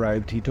Maggie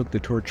arrived, he took the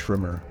torch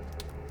from her.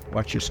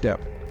 "Watch your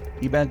step."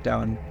 He bent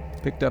down,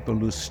 picked up a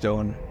loose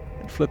stone,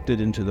 and flipped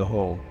it into the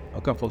hole. A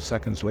couple of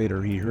seconds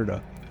later, he heard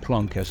a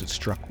plunk as it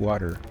struck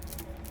water.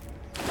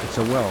 "It's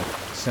a well,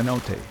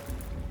 cenote.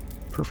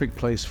 Perfect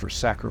place for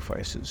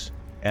sacrifices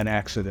and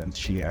accidents,"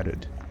 she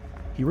added.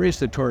 He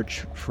raised the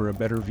torch for a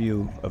better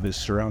view of his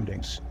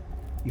surroundings.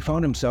 He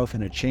found himself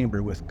in a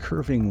chamber with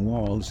curving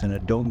walls and a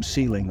domed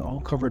ceiling, all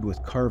covered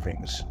with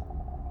carvings.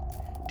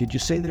 "Did you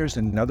say there's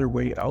another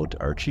way out?"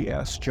 Archie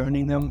asked,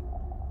 joining them.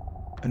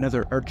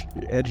 Another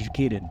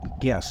educated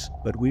guess,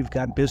 but we've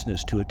got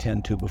business to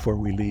attend to before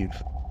we leave.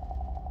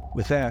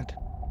 With that,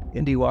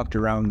 Indy walked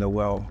around the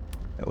well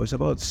that was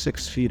about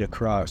 6 feet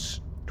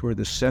across toward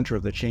the center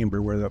of the chamber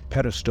where the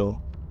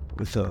pedestal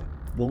with the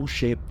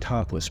bowl-shaped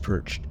top was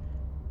perched.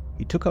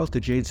 He took out the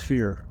jade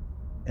sphere,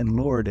 and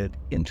lowered it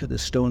into the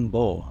stone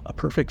bowl, a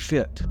perfect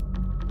fit.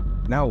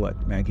 "Now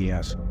what?" Maggie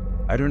asked.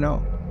 "I don't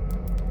know.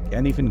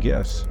 Can't even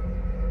guess."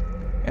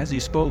 As he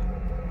spoke,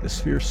 the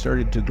sphere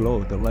started to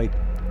glow, the light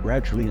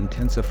gradually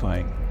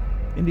intensifying.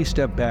 Indy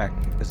stepped back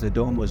as the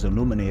dome was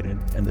illuminated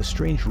and the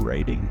strange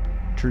writing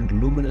turned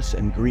luminous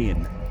and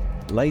green.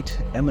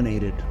 Light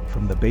emanated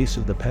from the base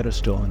of the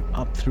pedestal and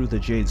up through the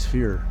jade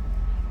sphere.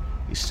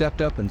 He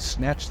stepped up and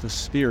snatched the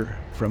sphere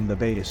from the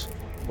base.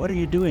 "What are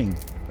you doing?"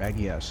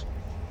 Maggie asked.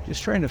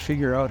 "Just trying to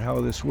figure out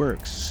how this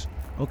works."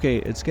 "Okay,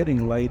 it's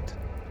getting light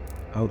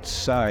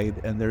outside,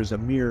 and there's a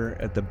mirror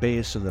at the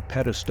base of the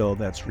pedestal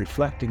that's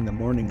reflecting the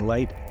morning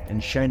light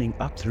and shining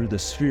up through the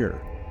sphere."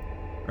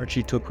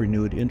 Archie took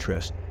renewed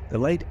interest. "The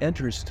light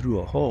enters through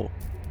a hole.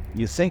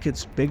 You think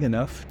it's big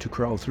enough to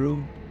crawl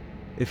through?"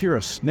 "If you're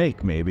a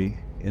snake, maybe,"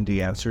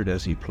 Indy answered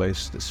as he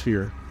placed the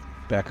sphere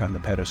back on the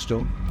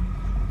pedestal.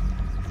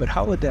 "But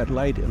how would that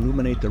light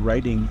illuminate the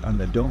writing on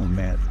the dome,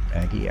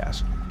 Maggie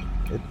asked.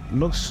 "It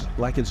looks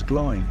like it's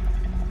glowing."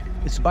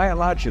 "It's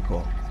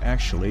biological,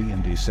 actually,"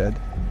 Indy said.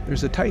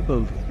 "There's a type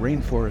of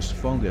rainforest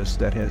fungus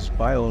that has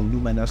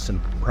bioluminescent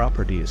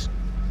properties.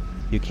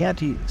 You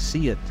can't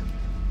see it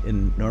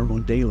in normal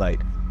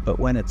daylight, but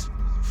when it's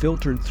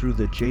filtered through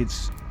the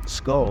jade's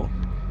skull,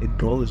 it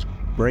glows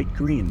bright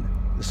green.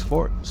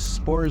 The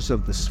spores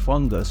of this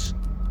fungus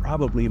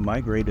probably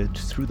migrated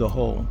through the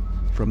hole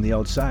from the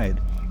outside,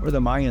 or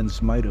the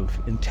Mayans might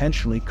have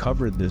intentionally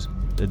covered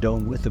the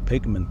dome with the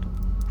pigment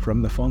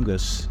from the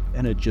fungus,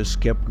 and it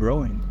just kept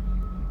growing."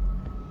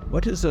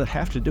 "What does it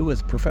have to do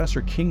with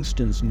Professor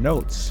Kingston's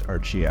notes?"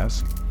 Archie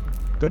asked.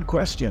 "Good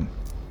question."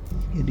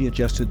 Indy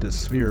adjusted the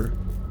sphere,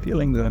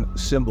 feeling the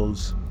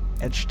symbols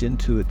etched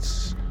into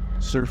its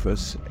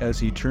surface as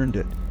he turned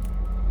it.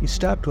 He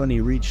stopped when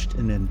he reached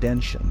an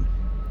indentation.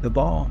 The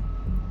ball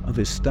of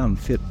his thumb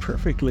fit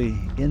perfectly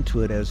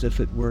into it as if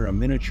it were a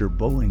miniature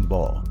bowling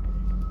ball.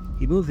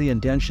 He moved the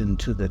indentation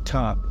to the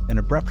top, and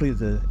abruptly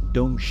the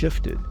dome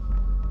shifted.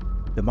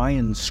 The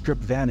Mayan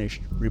script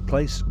vanished,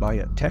 replaced by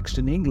a text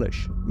in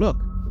English. "Look!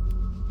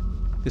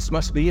 This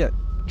must be it.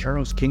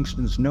 Charles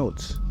Kingston's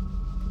notes."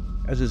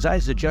 As his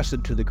eyes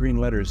adjusted to the green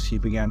letters, he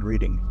began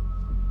reading.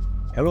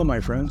 "Hello, my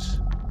friends.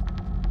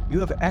 You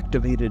have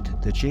activated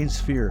the Jade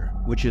Sphere,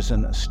 which is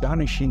an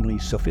astonishingly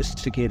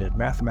sophisticated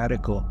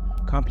mathematical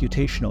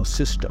computational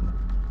system.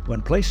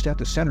 When placed at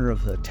the center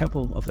of the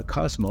temple of the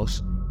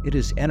cosmos, it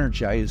is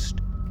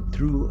energized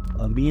through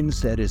a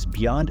means that is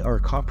beyond our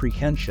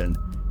comprehension.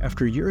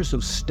 After years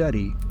of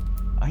study,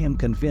 I am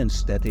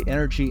convinced that the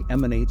energy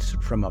emanates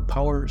from a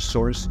power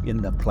source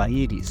in the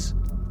Pleiades.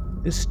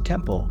 This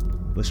temple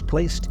was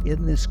placed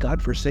in this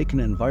godforsaken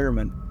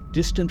environment,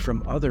 distant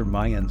from other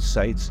Mayan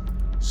sites,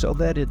 so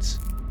that its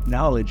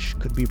knowledge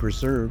could be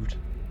preserved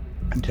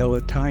until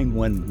a time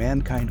when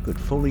mankind could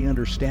fully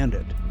understand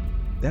it.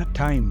 That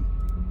time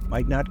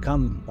might not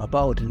come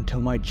about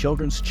until my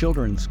children's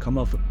children come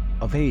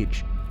of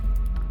age.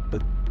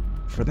 But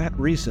for that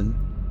reason,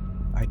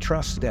 I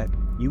trust that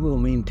you will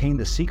maintain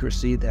the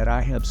secrecy that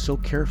I have so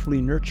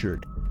carefully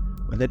nurtured.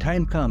 When the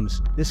time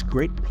comes, this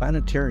great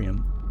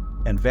planetarium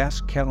and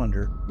vast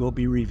calendar will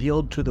be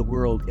revealed to the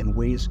world in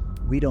ways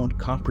we don't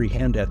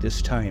comprehend at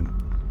this time.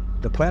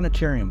 The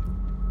planetarium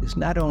is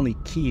not only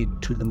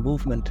keyed to the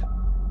movement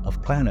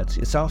of planets,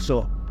 it's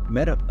also a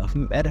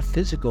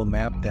metaphysical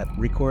map that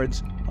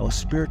records how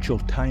spiritual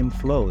time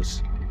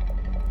flows.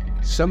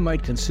 Some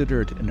might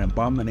consider it an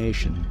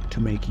abomination to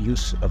make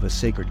use of a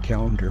sacred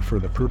calendar for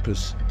the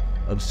purpose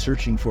of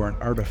searching for an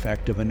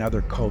artifact of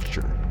another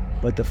culture,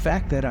 but the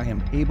fact that I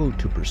am able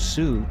to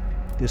pursue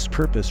this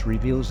purpose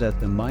reveals that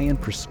the Mayan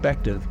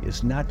perspective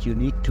is not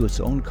unique to its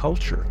own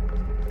culture,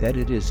 that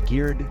it is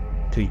geared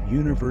to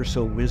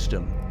universal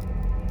wisdom.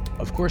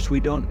 Of course, we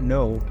don't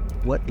know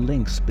what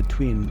links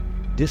between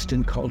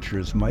distant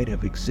cultures might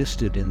have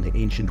existed in the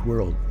ancient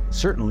world.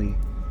 Certainly,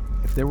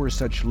 if there were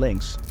such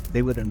links,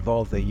 they would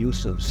involve the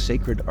use of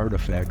sacred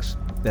artifacts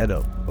that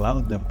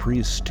allowed the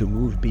priests to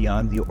move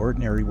beyond the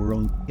ordinary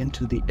world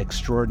into the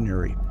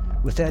extraordinary.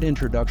 With that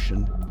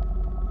introduction,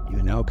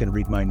 you now can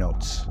read my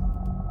notes.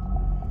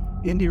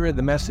 Indy read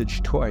the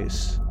message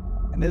twice,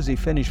 and as he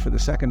finished for the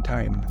second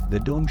time, the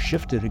dome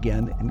shifted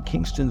again and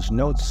Kingston's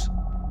notes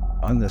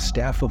on the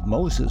Staff of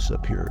Moses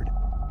appeared.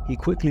 He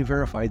quickly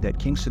verified that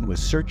Kingston was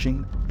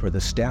searching for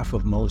the Staff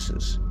of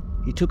Moses.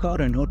 He took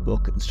out a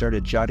notebook and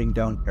started jotting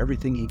down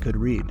everything he could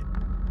read.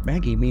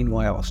 Maggie,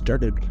 meanwhile,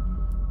 started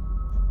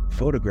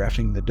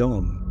photographing the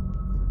dome.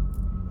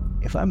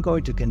 "If I'm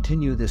going to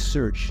continue this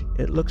search,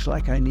 it looks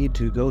like I need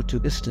to go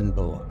to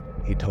Istanbul,"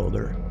 he told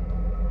her.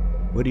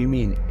 "What do you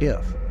mean,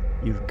 if?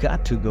 You've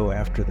got to go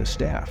after the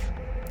staff.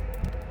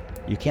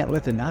 You can't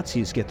let the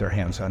Nazis get their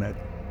hands on it."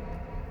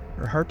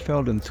 Her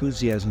heartfelt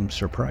enthusiasm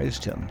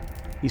surprised him.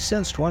 He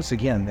sensed once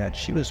again that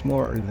she was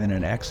more than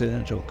an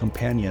accidental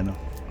companion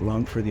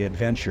along for the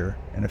adventure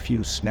and a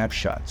few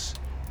snapshots.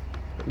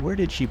 But where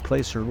did she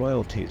place her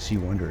loyalties, he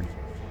wondered.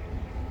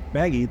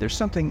 "Maggie, there's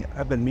something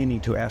I've been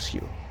meaning to ask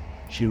you."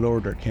 She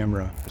lowered her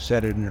camera,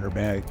 set it in her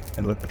bag,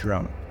 and looked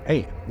around.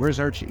 "Hey, where's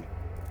Archie?"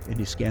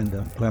 Indy scanned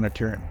the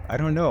planetarium. I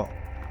don't know.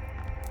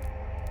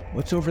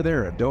 What's over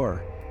there, a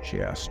door?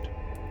 She asked.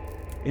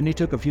 Indy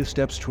took a few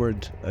steps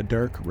toward a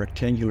dark,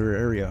 rectangular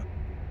area.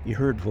 He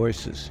heard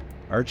voices.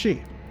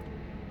 Archie?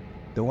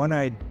 The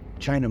one-eyed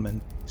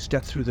Chinaman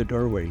stepped through the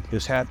doorway.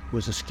 His hat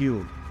was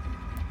askew.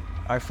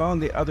 I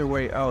found the other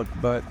way out,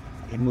 but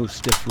he moved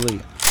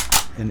stiffly,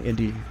 and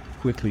Indy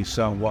quickly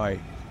saw why.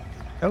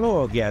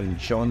 Hello again,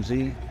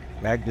 Jonesy.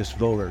 Magnus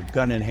Voller,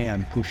 gun in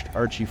hand, pushed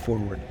Archie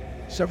forward.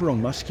 Several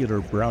muscular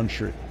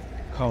brown-shirt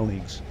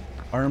colleagues,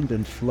 armed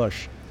and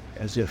flush,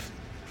 as if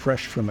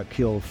fresh from a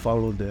kill,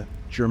 followed the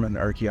German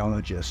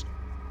archaeologist.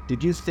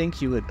 Did you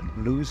think you would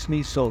lose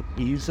me so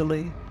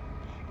easily?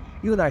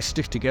 You and I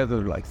stick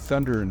together like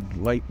thunder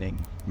and lightning,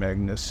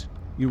 Magnus.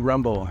 You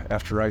rumble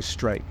after I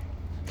strike.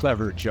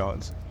 Clever,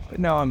 Jones. But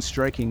now I'm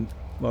striking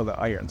while the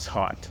iron's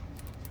hot.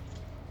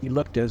 He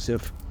looked as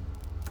if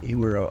he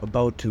were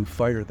about to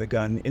fire the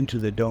gun into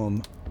the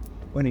dome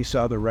when he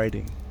saw the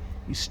writing.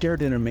 He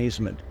stared in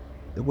amazement,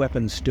 the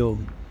weapon still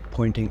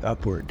pointing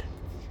upward.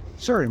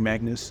 Sorry,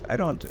 Magnus, I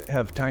don't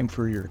have time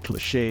for your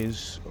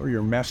cliches or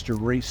your master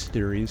race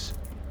theories.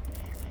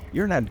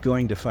 You're not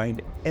going to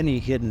find any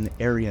hidden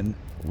Aryan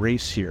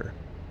race here.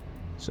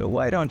 So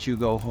why don't you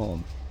go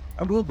home?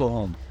 I will go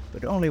home,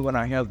 but only when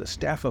I have the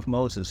Staff of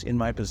Moses in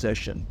my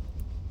possession.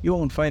 You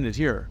won't find it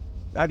here,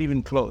 not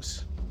even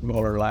close.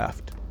 Muller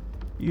laughed.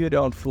 You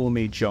don't fool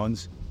me,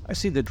 Jones. I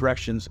see the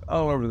directions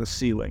all over the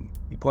ceiling.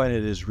 He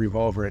pointed his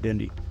revolver at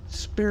Indy.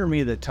 Spare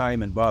me the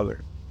time and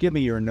bother. Give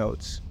me your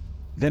notes.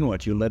 Then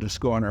what, you let us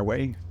go on our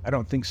way? I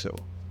don't think so.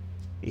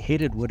 He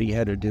hated what he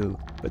had to do,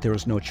 but there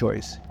was no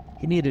choice.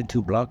 He needed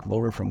to block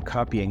Voller from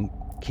copying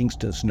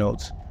Kingston's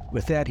notes.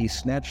 With that, he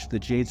snatched the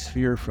jade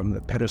sphere from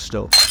the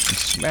pedestal and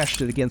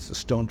smashed it against the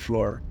stone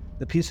floor.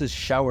 The pieces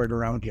showered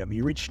around him.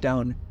 He reached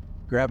down,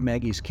 grabbed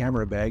Maggie's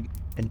camera bag,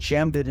 and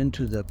jammed it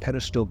into the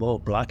pedestal bowl,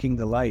 blocking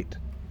the light.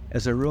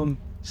 As the room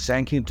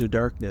sank into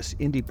darkness,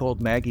 Indy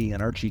pulled Maggie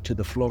and Archie to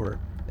the floor,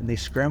 and they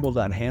scrambled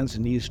on hands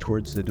and knees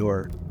towards the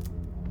door.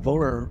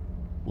 Voller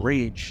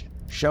raged,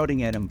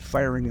 shouting at him,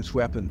 firing his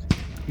weapon.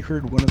 He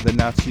heard one of the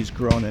Nazis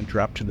groan and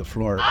drop to the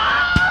floor.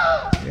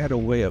 They had a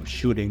way of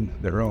shooting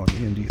their own,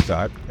 Indy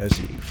thought, as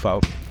he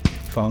found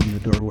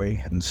the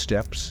doorway and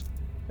steps.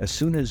 As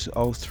soon as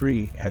all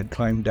three had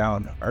climbed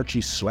down,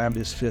 Archie slammed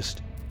his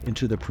fist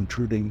into the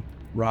protruding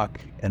rock,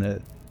 and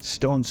a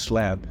stone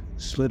slab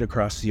slid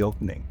across the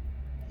opening.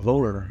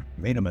 Voller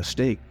made a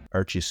mistake,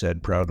 Archie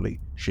said proudly,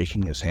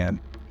 shaking his hand.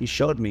 He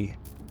showed me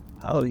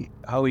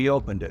how he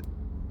opened it.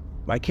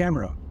 My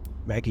camera,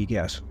 Maggie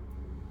gasped.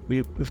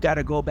 We've got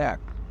to go back.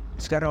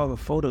 It's got all the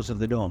photos of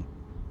the dome.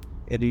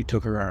 Eddie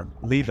took her arm.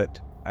 Leave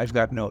it. I've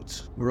got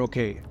notes. We're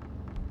okay.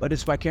 But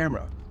it's my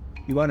camera.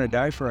 You want to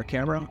die for a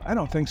camera? I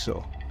don't think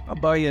so. I'll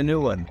buy you a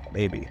new one,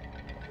 maybe.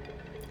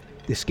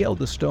 They scaled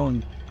the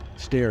stone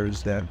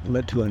stairs that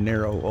led to a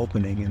narrow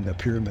opening in the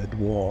pyramid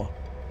wall.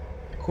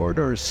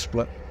 Corridors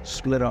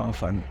split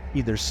off on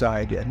either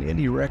side, and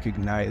Indy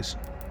recognized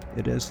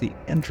it as the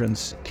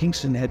entrance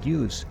Kingston had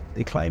used.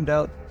 They climbed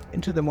out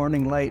into the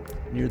morning light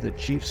near the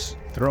chief's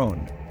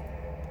throne.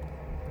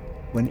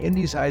 When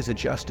Indy's eyes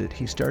adjusted,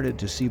 he started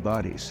to see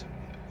bodies.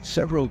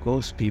 Several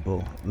ghost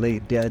people lay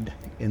dead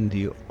in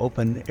the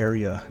open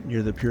area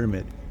near the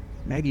pyramid.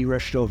 Maggie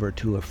rushed over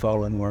to a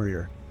fallen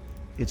warrior.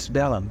 It's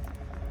Bellum.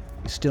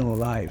 He's still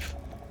alive.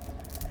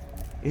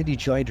 Indy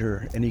joined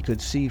her, and he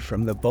could see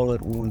from the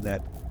bullet wound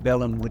that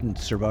Bellum wouldn't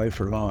survive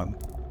for long.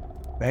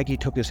 Maggie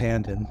took his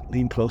hand and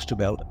leaned close to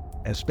Bellum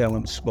as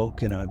Bellum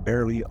spoke in a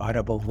barely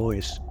audible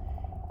voice.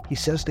 He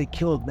says they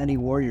killed many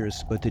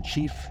warriors, but the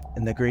chief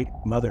and the Great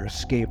Mother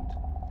escaped.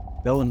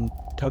 Bellum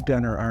tugged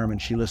on her arm,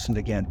 and she listened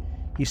again.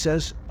 He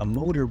says a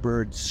motor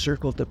bird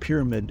circled the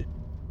pyramid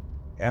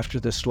after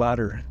the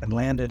slaughter and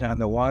landed on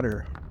the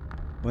water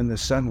when the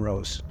sun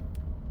rose.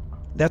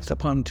 That's the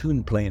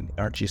pontoon plane,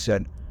 Archie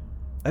said.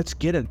 Let's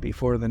get it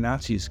before the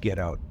Nazis get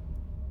out.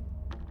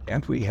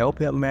 Can't we help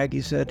him,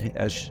 Maggie said.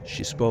 As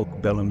she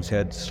spoke, Bellum's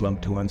head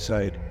slumped to one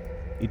side.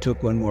 He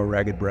took one more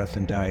ragged breath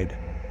and died.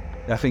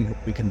 Nothing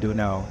we can do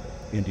now,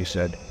 Indy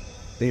said.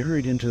 They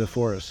hurried into the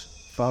forest,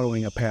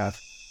 following a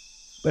path,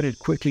 but it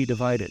quickly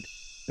divided.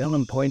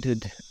 Bellum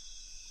pointed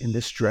in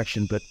this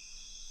direction, but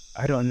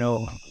I don't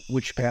know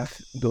which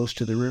path goes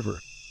to the river.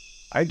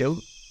 I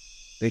do.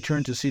 They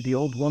turned to see the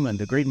old woman,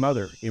 the Great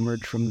Mother,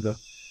 emerge from the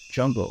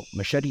jungle,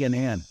 machete in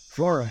hand.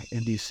 Flora,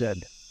 Indy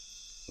said.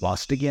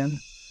 Lost again?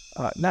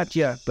 Not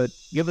yet, but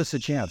give us a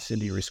chance,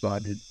 Indy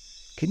responded.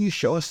 Can you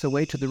show us the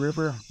way to the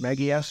river?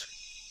 Maggie asked.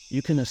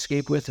 You can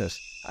escape with us.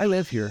 I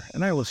live here,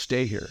 and I will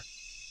stay here.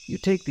 You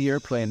take the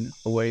airplane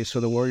away so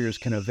the warriors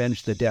can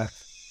avenge the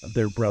death of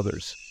their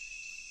brothers.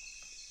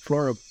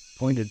 Flora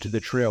pointed to the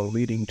trail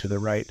leading to the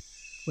right.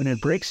 When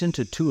it breaks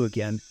into two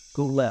again,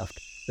 go left.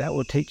 That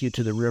will take you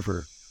to the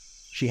river.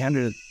 She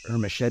handed her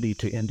machete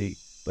to Indy.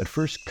 But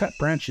first, cut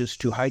branches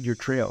to hide your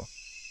trail.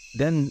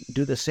 Then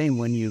do the same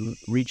when you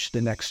reach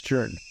the next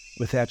turn.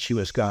 With that, she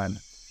was gone.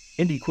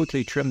 Indy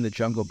quickly trimmed the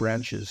jungle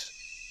branches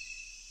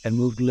and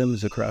moved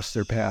limbs across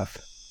their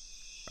path.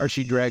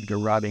 Archie dragged a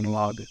rotting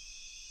log,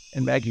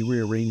 and Maggie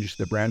rearranged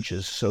the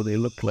branches so they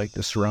looked like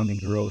the surrounding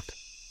growth.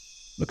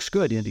 "Looks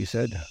good," Indy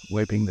said,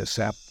 wiping the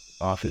sap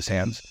off his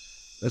hands.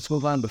 "Let's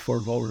move on before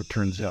Voller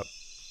turns up."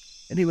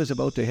 Indy was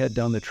about to head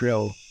down the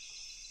trail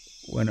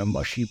when a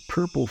mushy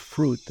purple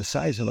fruit the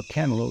size of a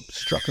cantaloupe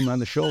struck him on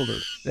the shoulder.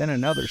 Then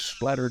another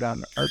splattered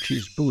on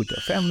Archie's boot. A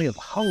family of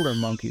howler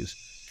monkeys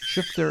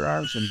shook their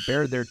arms and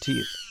bared their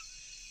teeth.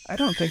 "I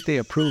don't think they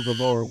approve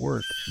of our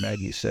work,"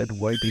 Maggie said,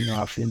 wiping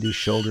off Indy's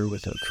shoulder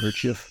with a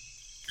kerchief.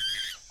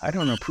 "I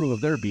don't approve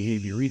of their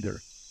behavior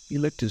either." He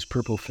licked his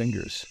purple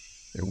fingers.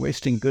 "They're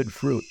wasting good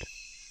fruit."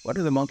 One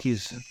of the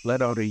monkeys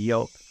let out a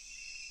yelp,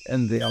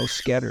 and they all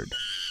scattered.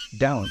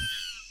 "Down."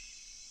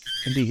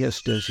 Indy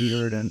hissed as he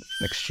heard an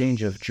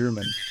exchange of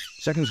German.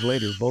 Seconds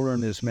later, Voller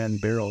and his men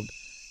barreled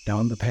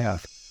down the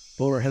path.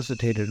 Voller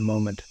hesitated a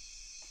moment,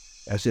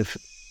 as if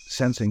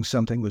sensing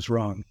something was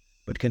wrong,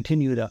 but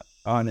continued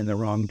on in the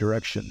wrong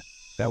direction.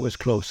 "That was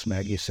close,"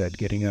 Maggie said,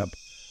 getting up.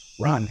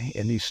 "Run,"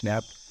 Indy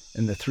snapped,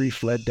 and the three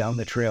fled down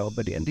the trail,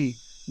 but Indy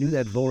knew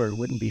that Voller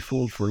wouldn't be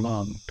fooled for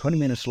long. 20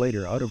 minutes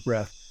later, out of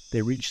breath,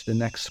 they reached the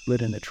next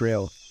split in the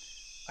trail.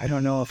 "I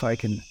don't know if I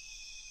can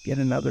get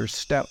another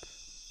step,"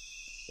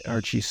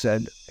 Archie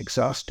said,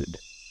 exhausted,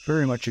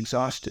 very much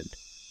exhausted.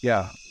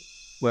 "Yeah,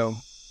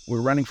 well,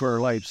 we're running for our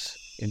lives,"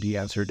 Indy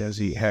answered as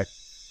he hacked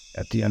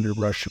at the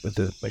underbrush with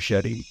the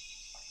machete.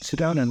 "Sit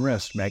down and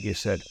rest," Maggie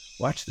said.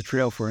 "Watch the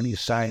trail for any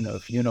sign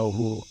of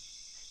you-know-who.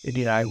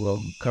 Indy and I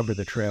will cover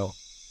the trail."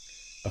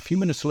 A few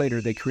minutes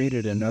later, they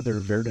created another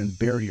verdant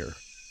barrier.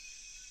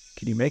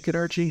 "Can you make it,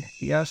 Archie?"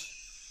 he asked.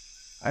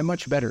 "I'm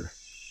much better.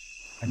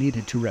 I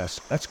needed to rest.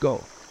 Let's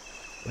go."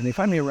 When they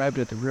finally arrived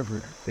at the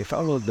river, they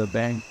followed the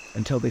bank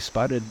until they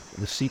spotted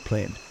the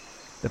seaplane.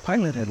 The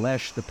pilot had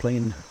lashed the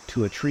plane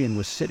to a tree and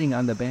was sitting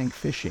on the bank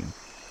fishing.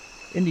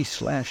 Indy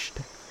slashed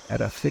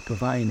at a thick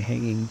vine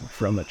hanging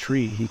from a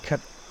tree. He cut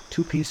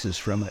 2 pieces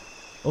from it.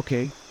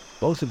 "Okay,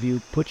 both of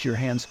you put your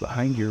hands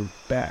behind your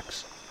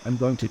backs. I'm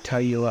going to tie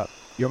you up.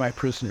 You're my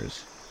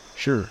prisoners."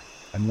 "Sure,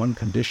 on one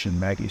condition,"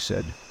 Maggie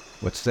said.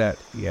 "What's that?"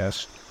 he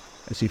asked,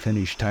 as he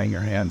finished tying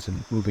her hands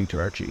and moving to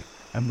Archie.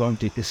 "I'm going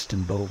to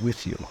Istanbul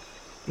with you."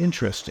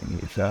 Interesting,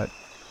 he thought.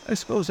 I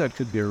suppose that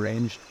could be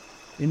arranged.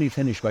 Indy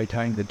finished by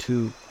tying the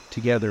two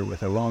together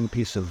with a long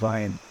piece of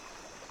vine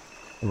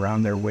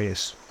around their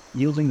waists.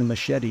 Yielding the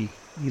machete,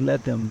 he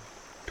led them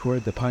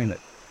toward the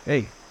pilot.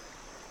 "Hey,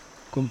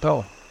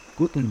 Kumpel,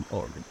 guten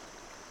Morgen."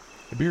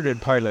 The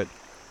bearded pilot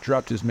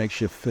dropped his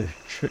makeshift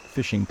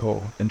fishing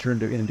pole and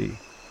turned to Indy.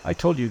 "I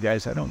told you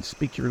guys I don't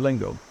speak your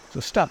lingo, so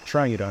stop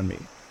trying it on me."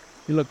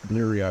 He looked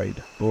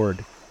bleary-eyed,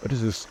 bored, but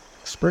his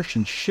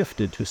expression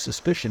shifted to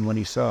suspicion when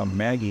he saw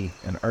Maggie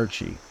and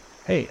Archie.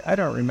 "Hey, I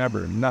don't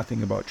remember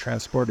nothing about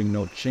transporting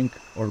no chink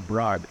or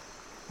broad.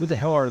 Who the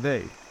hell are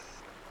they?"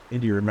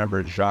 Indy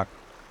remembered Jacques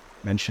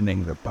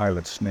mentioning the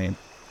pilot's name.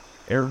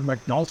 "Herr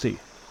McNulty.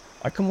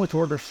 I come with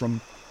orders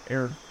from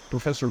Herr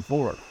Professor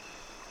Voller.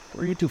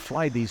 We're here to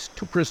fly these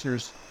 2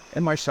 prisoners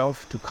and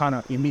myself to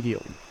Kana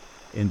immediately,"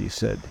 Indy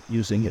said,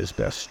 using his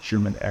best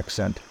German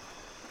accent.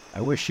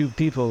 "I wish you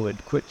people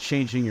would quit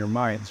changing your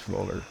minds.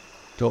 Voller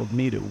told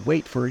me to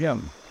wait for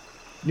him.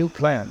 New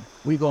plan.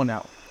 We go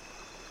now."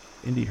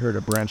 Indy heard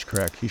a branch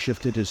crack. He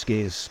shifted his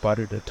gaze,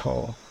 spotted a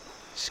tall,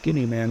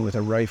 skinny man with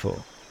a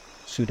rifle.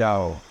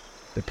 Sudao,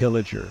 the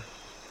pillager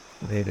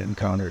they had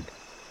encountered.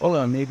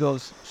 "Hola,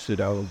 amigos,"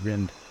 Sudao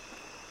grinned.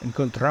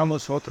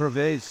 "Encontramos otra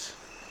vez."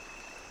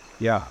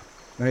 "Yeah,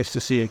 nice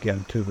to see you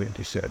again, too,"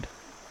 Indy said.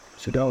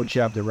 Sudao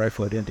jabbed the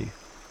rifle at Indy.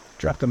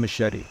 "Drop the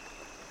machete."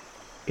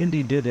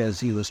 Indy did as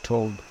he was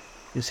told.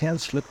 His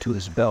hand slipped to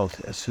his belt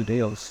as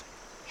Sudao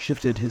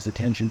shifted his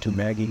attention to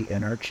Maggie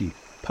and Archie.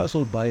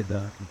 Puzzled by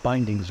the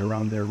bindings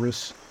around their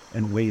wrists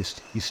and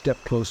waist, he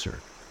stepped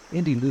closer.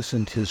 Indy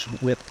loosened his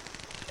whip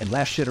and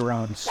lashed it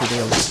around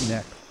Sudao's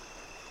neck.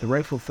 The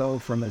rifle fell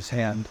from his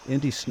hand.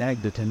 Indy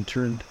snagged it and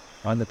turned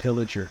on the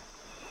pillager.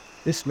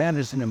 "This man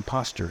is an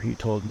imposter," he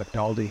told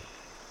McNulty.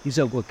 "He's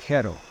a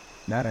vaquero,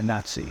 not a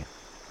Nazi."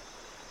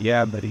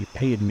 "Yeah, but he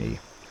paid me.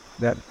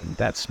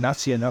 That's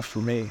Nazi enough for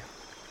me."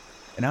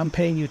 "And I'm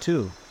paying you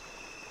too.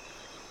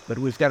 But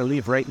we've got to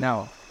leave right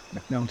now."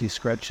 McNulty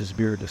scratched his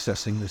beard,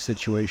 assessing the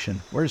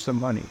situation. "Where's the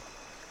money?"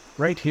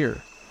 "Right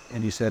here,"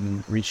 Indy said,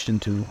 and reached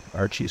into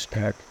Archie's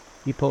pack.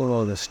 He pulled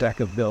out a stack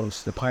of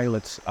bills. The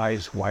pilot's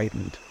eyes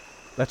widened.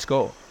 "Let's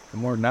go. The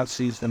more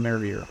Nazis, the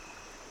merrier."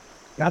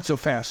 "Not so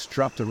fast.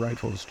 Drop the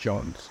rifles,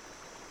 Jones."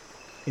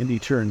 Indy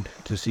turned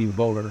to see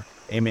Voller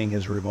aiming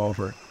his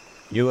revolver.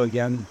 "You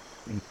again?"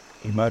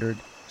 he muttered.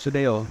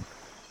 Sudao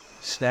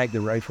snagged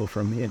the rifle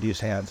from Indy's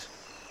hands.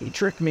 "He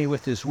tricked me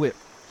with his whip,"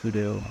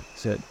 Sudao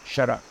said.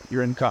 "Shut up.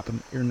 You're an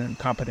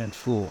incompetent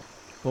fool."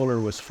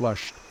 Voller was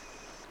flushed,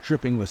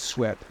 dripping with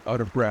sweat,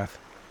 out of breath,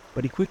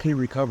 but he quickly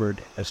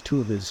recovered as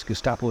 2 of his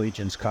Gestapo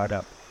agents caught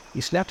up.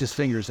 He snapped his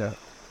fingers at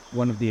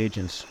one of the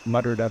agents,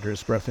 muttered under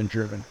his breath in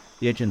German.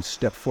 The agent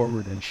stepped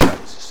forward and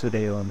shot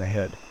Sudao on the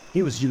head.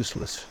 "He was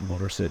useless,"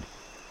 Voller said.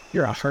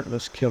 "You're a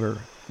heartless killer,"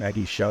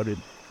 Maggie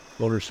shouted.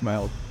 Voller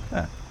smiled.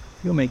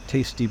 You'll make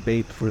tasty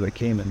bait for the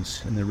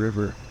caimans in the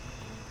river.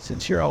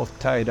 Since you're all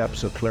tied up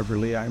so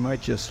cleverly, I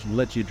might just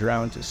let you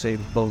drown to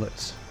save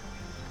bullets.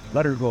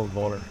 Let her go,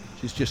 Voller.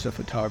 She's just a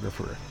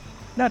photographer.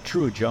 Not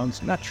true,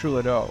 Jones. Not true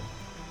at all.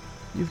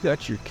 You've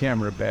got your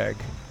camera bag.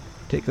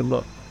 Take a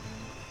look.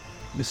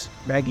 Miss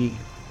Maggie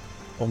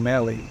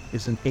O'Malley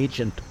is an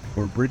agent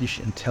for British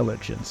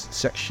intelligence,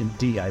 Section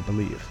D, I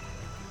believe.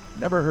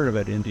 Never heard of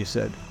it, Indy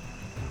said.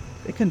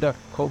 They conduct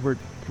covert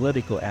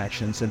political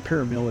actions and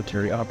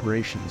paramilitary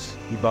operations,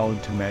 he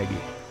bowed to Maggie.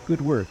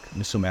 Good work,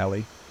 Miss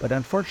O'Malley, but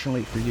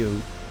unfortunately for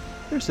you,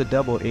 there's a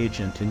double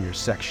agent in your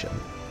section.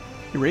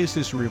 He raised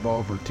his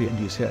revolver to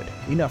Indy's head.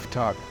 Enough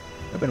talk.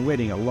 I've been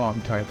waiting a long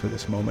time for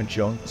this moment,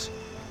 Jones.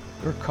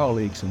 Your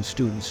colleagues and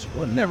students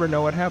will never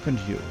know what happened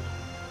to you.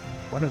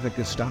 One of the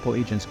Gestapo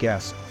agents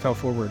gasped, fell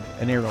forward,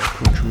 an arrow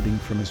protruding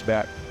from his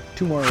back.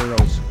 2 more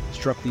arrows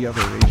struck the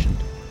other agent,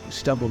 who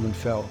stumbled and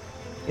fell.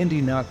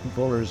 Indy knocked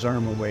Voller's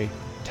arm away,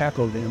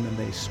 tackled him, and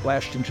they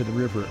splashed into the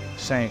river,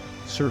 sank,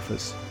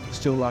 surfaced,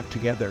 still locked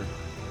together.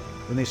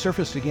 When they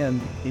surfaced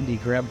again, Indy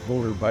grabbed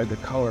Voller by the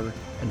collar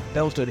and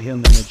belted him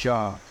in the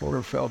jaw.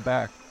 Voller fell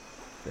back,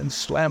 then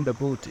slammed a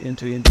boot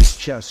into Indy's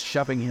chest,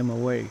 shoving him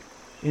away.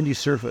 Indy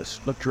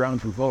surfaced, looked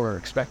around for Voller,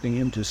 expecting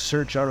him to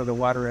surge out of the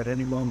water at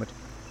any moment.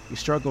 He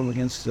struggled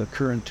against the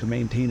current to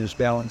maintain his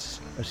balance.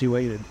 As he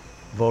waited,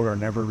 Voller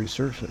never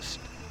resurfaced.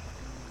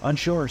 On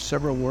shore,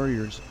 several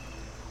warriors,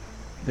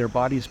 their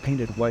bodies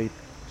painted white,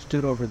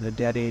 stood over the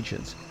dead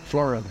agents.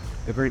 Flora,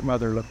 the Great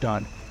Mother, looked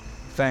on.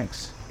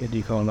 Thanks,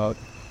 Indy called out.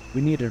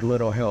 We needed a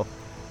little help.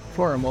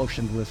 Flora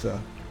motioned with a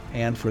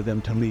hand for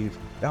them to leave.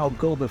 I'll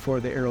go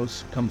before the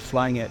arrows come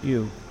flying at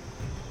you.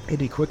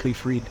 Indy quickly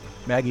freed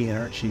Maggie and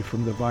Archie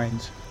from the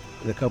vines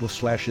with a couple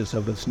slashes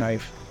of his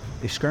knife.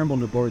 They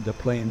scrambled aboard the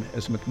plane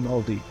as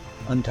McNulty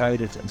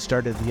untied it and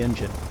started the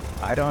engine.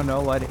 I don't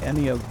know what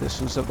any of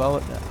this is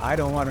about. I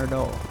don't want to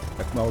know,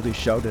 McNulty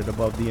shouted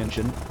above the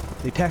engine.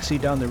 They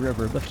taxied down the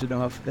river, lifted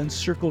off, then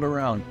circled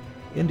around.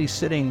 Indy,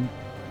 sitting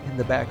in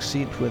the back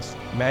seat with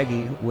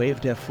Maggie,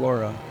 waved at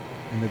Flora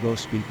and the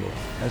Ghost Beagle.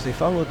 As they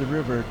followed the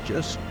river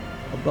just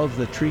above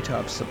the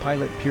treetops, the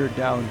pilot peered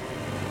down,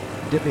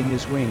 dipping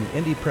his wing.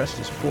 Indy pressed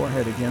his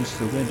forehead against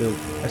the window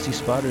as he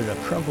spotted a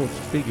crumpled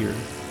figure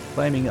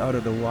climbing out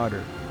of the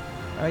water.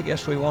 I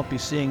guess we won't be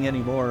seeing any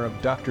more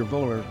of Dr.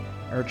 Voller,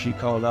 Archie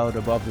called out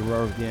above the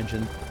roar of the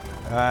engine.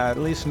 At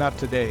least not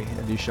today,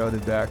 Indy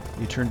shouted back.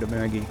 He turned to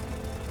Maggie,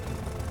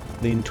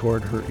 leaned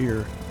toward her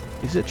ear.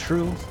 Is it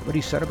true what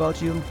he said about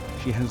you?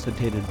 She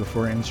hesitated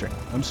before answering.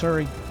 I'm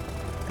sorry,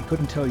 I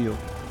couldn't tell you.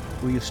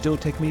 Will you still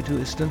take me to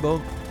Istanbul?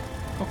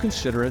 I'll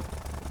consider it.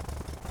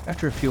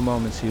 After a few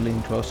moments, he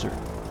leaned closer.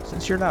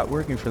 Since you're not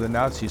working for the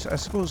Nazis, I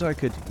suppose I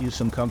could use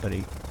some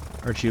company.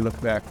 Archie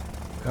looked back,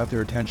 caught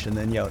their attention,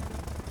 then yelled,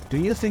 Do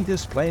you think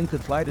this plane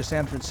could fly to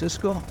San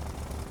Francisco?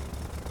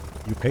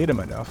 You paid him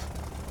enough.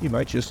 He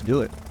might just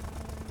do it.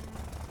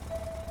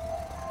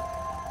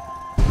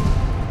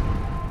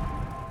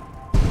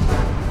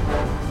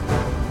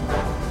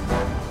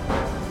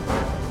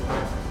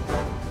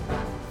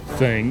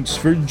 Thanks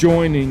for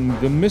joining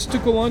the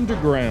Mystical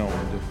Underground.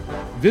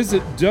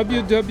 Visit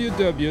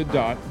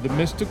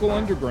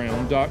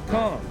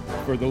www.themysticalunderground.com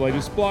for the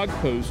latest blog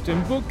post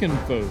and book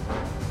info.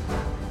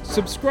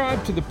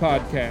 Subscribe to the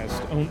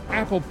podcast on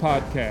Apple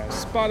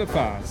Podcasts,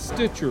 Spotify,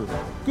 Stitcher,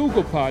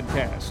 Google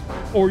Podcasts,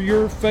 or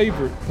your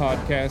favorite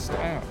podcast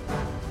app.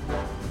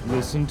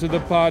 Listen to the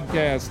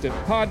podcast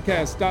at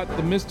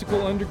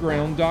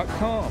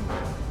podcast.themysticalunderground.com.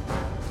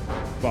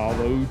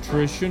 Follow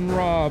Trish and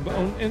Rob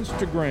on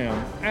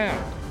Instagram at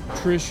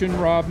Trish and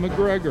Rob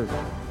McGregor.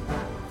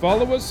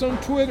 Follow us on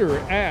Twitter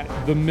at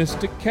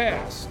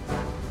TheMysticCast.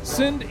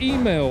 Send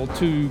email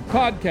to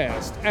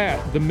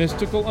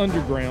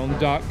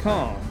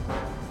podcast@themysticalunderground.com.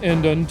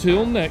 And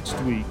until next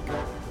week,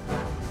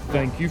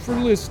 thank you for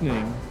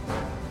listening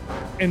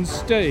and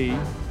stay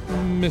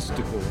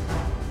mystical.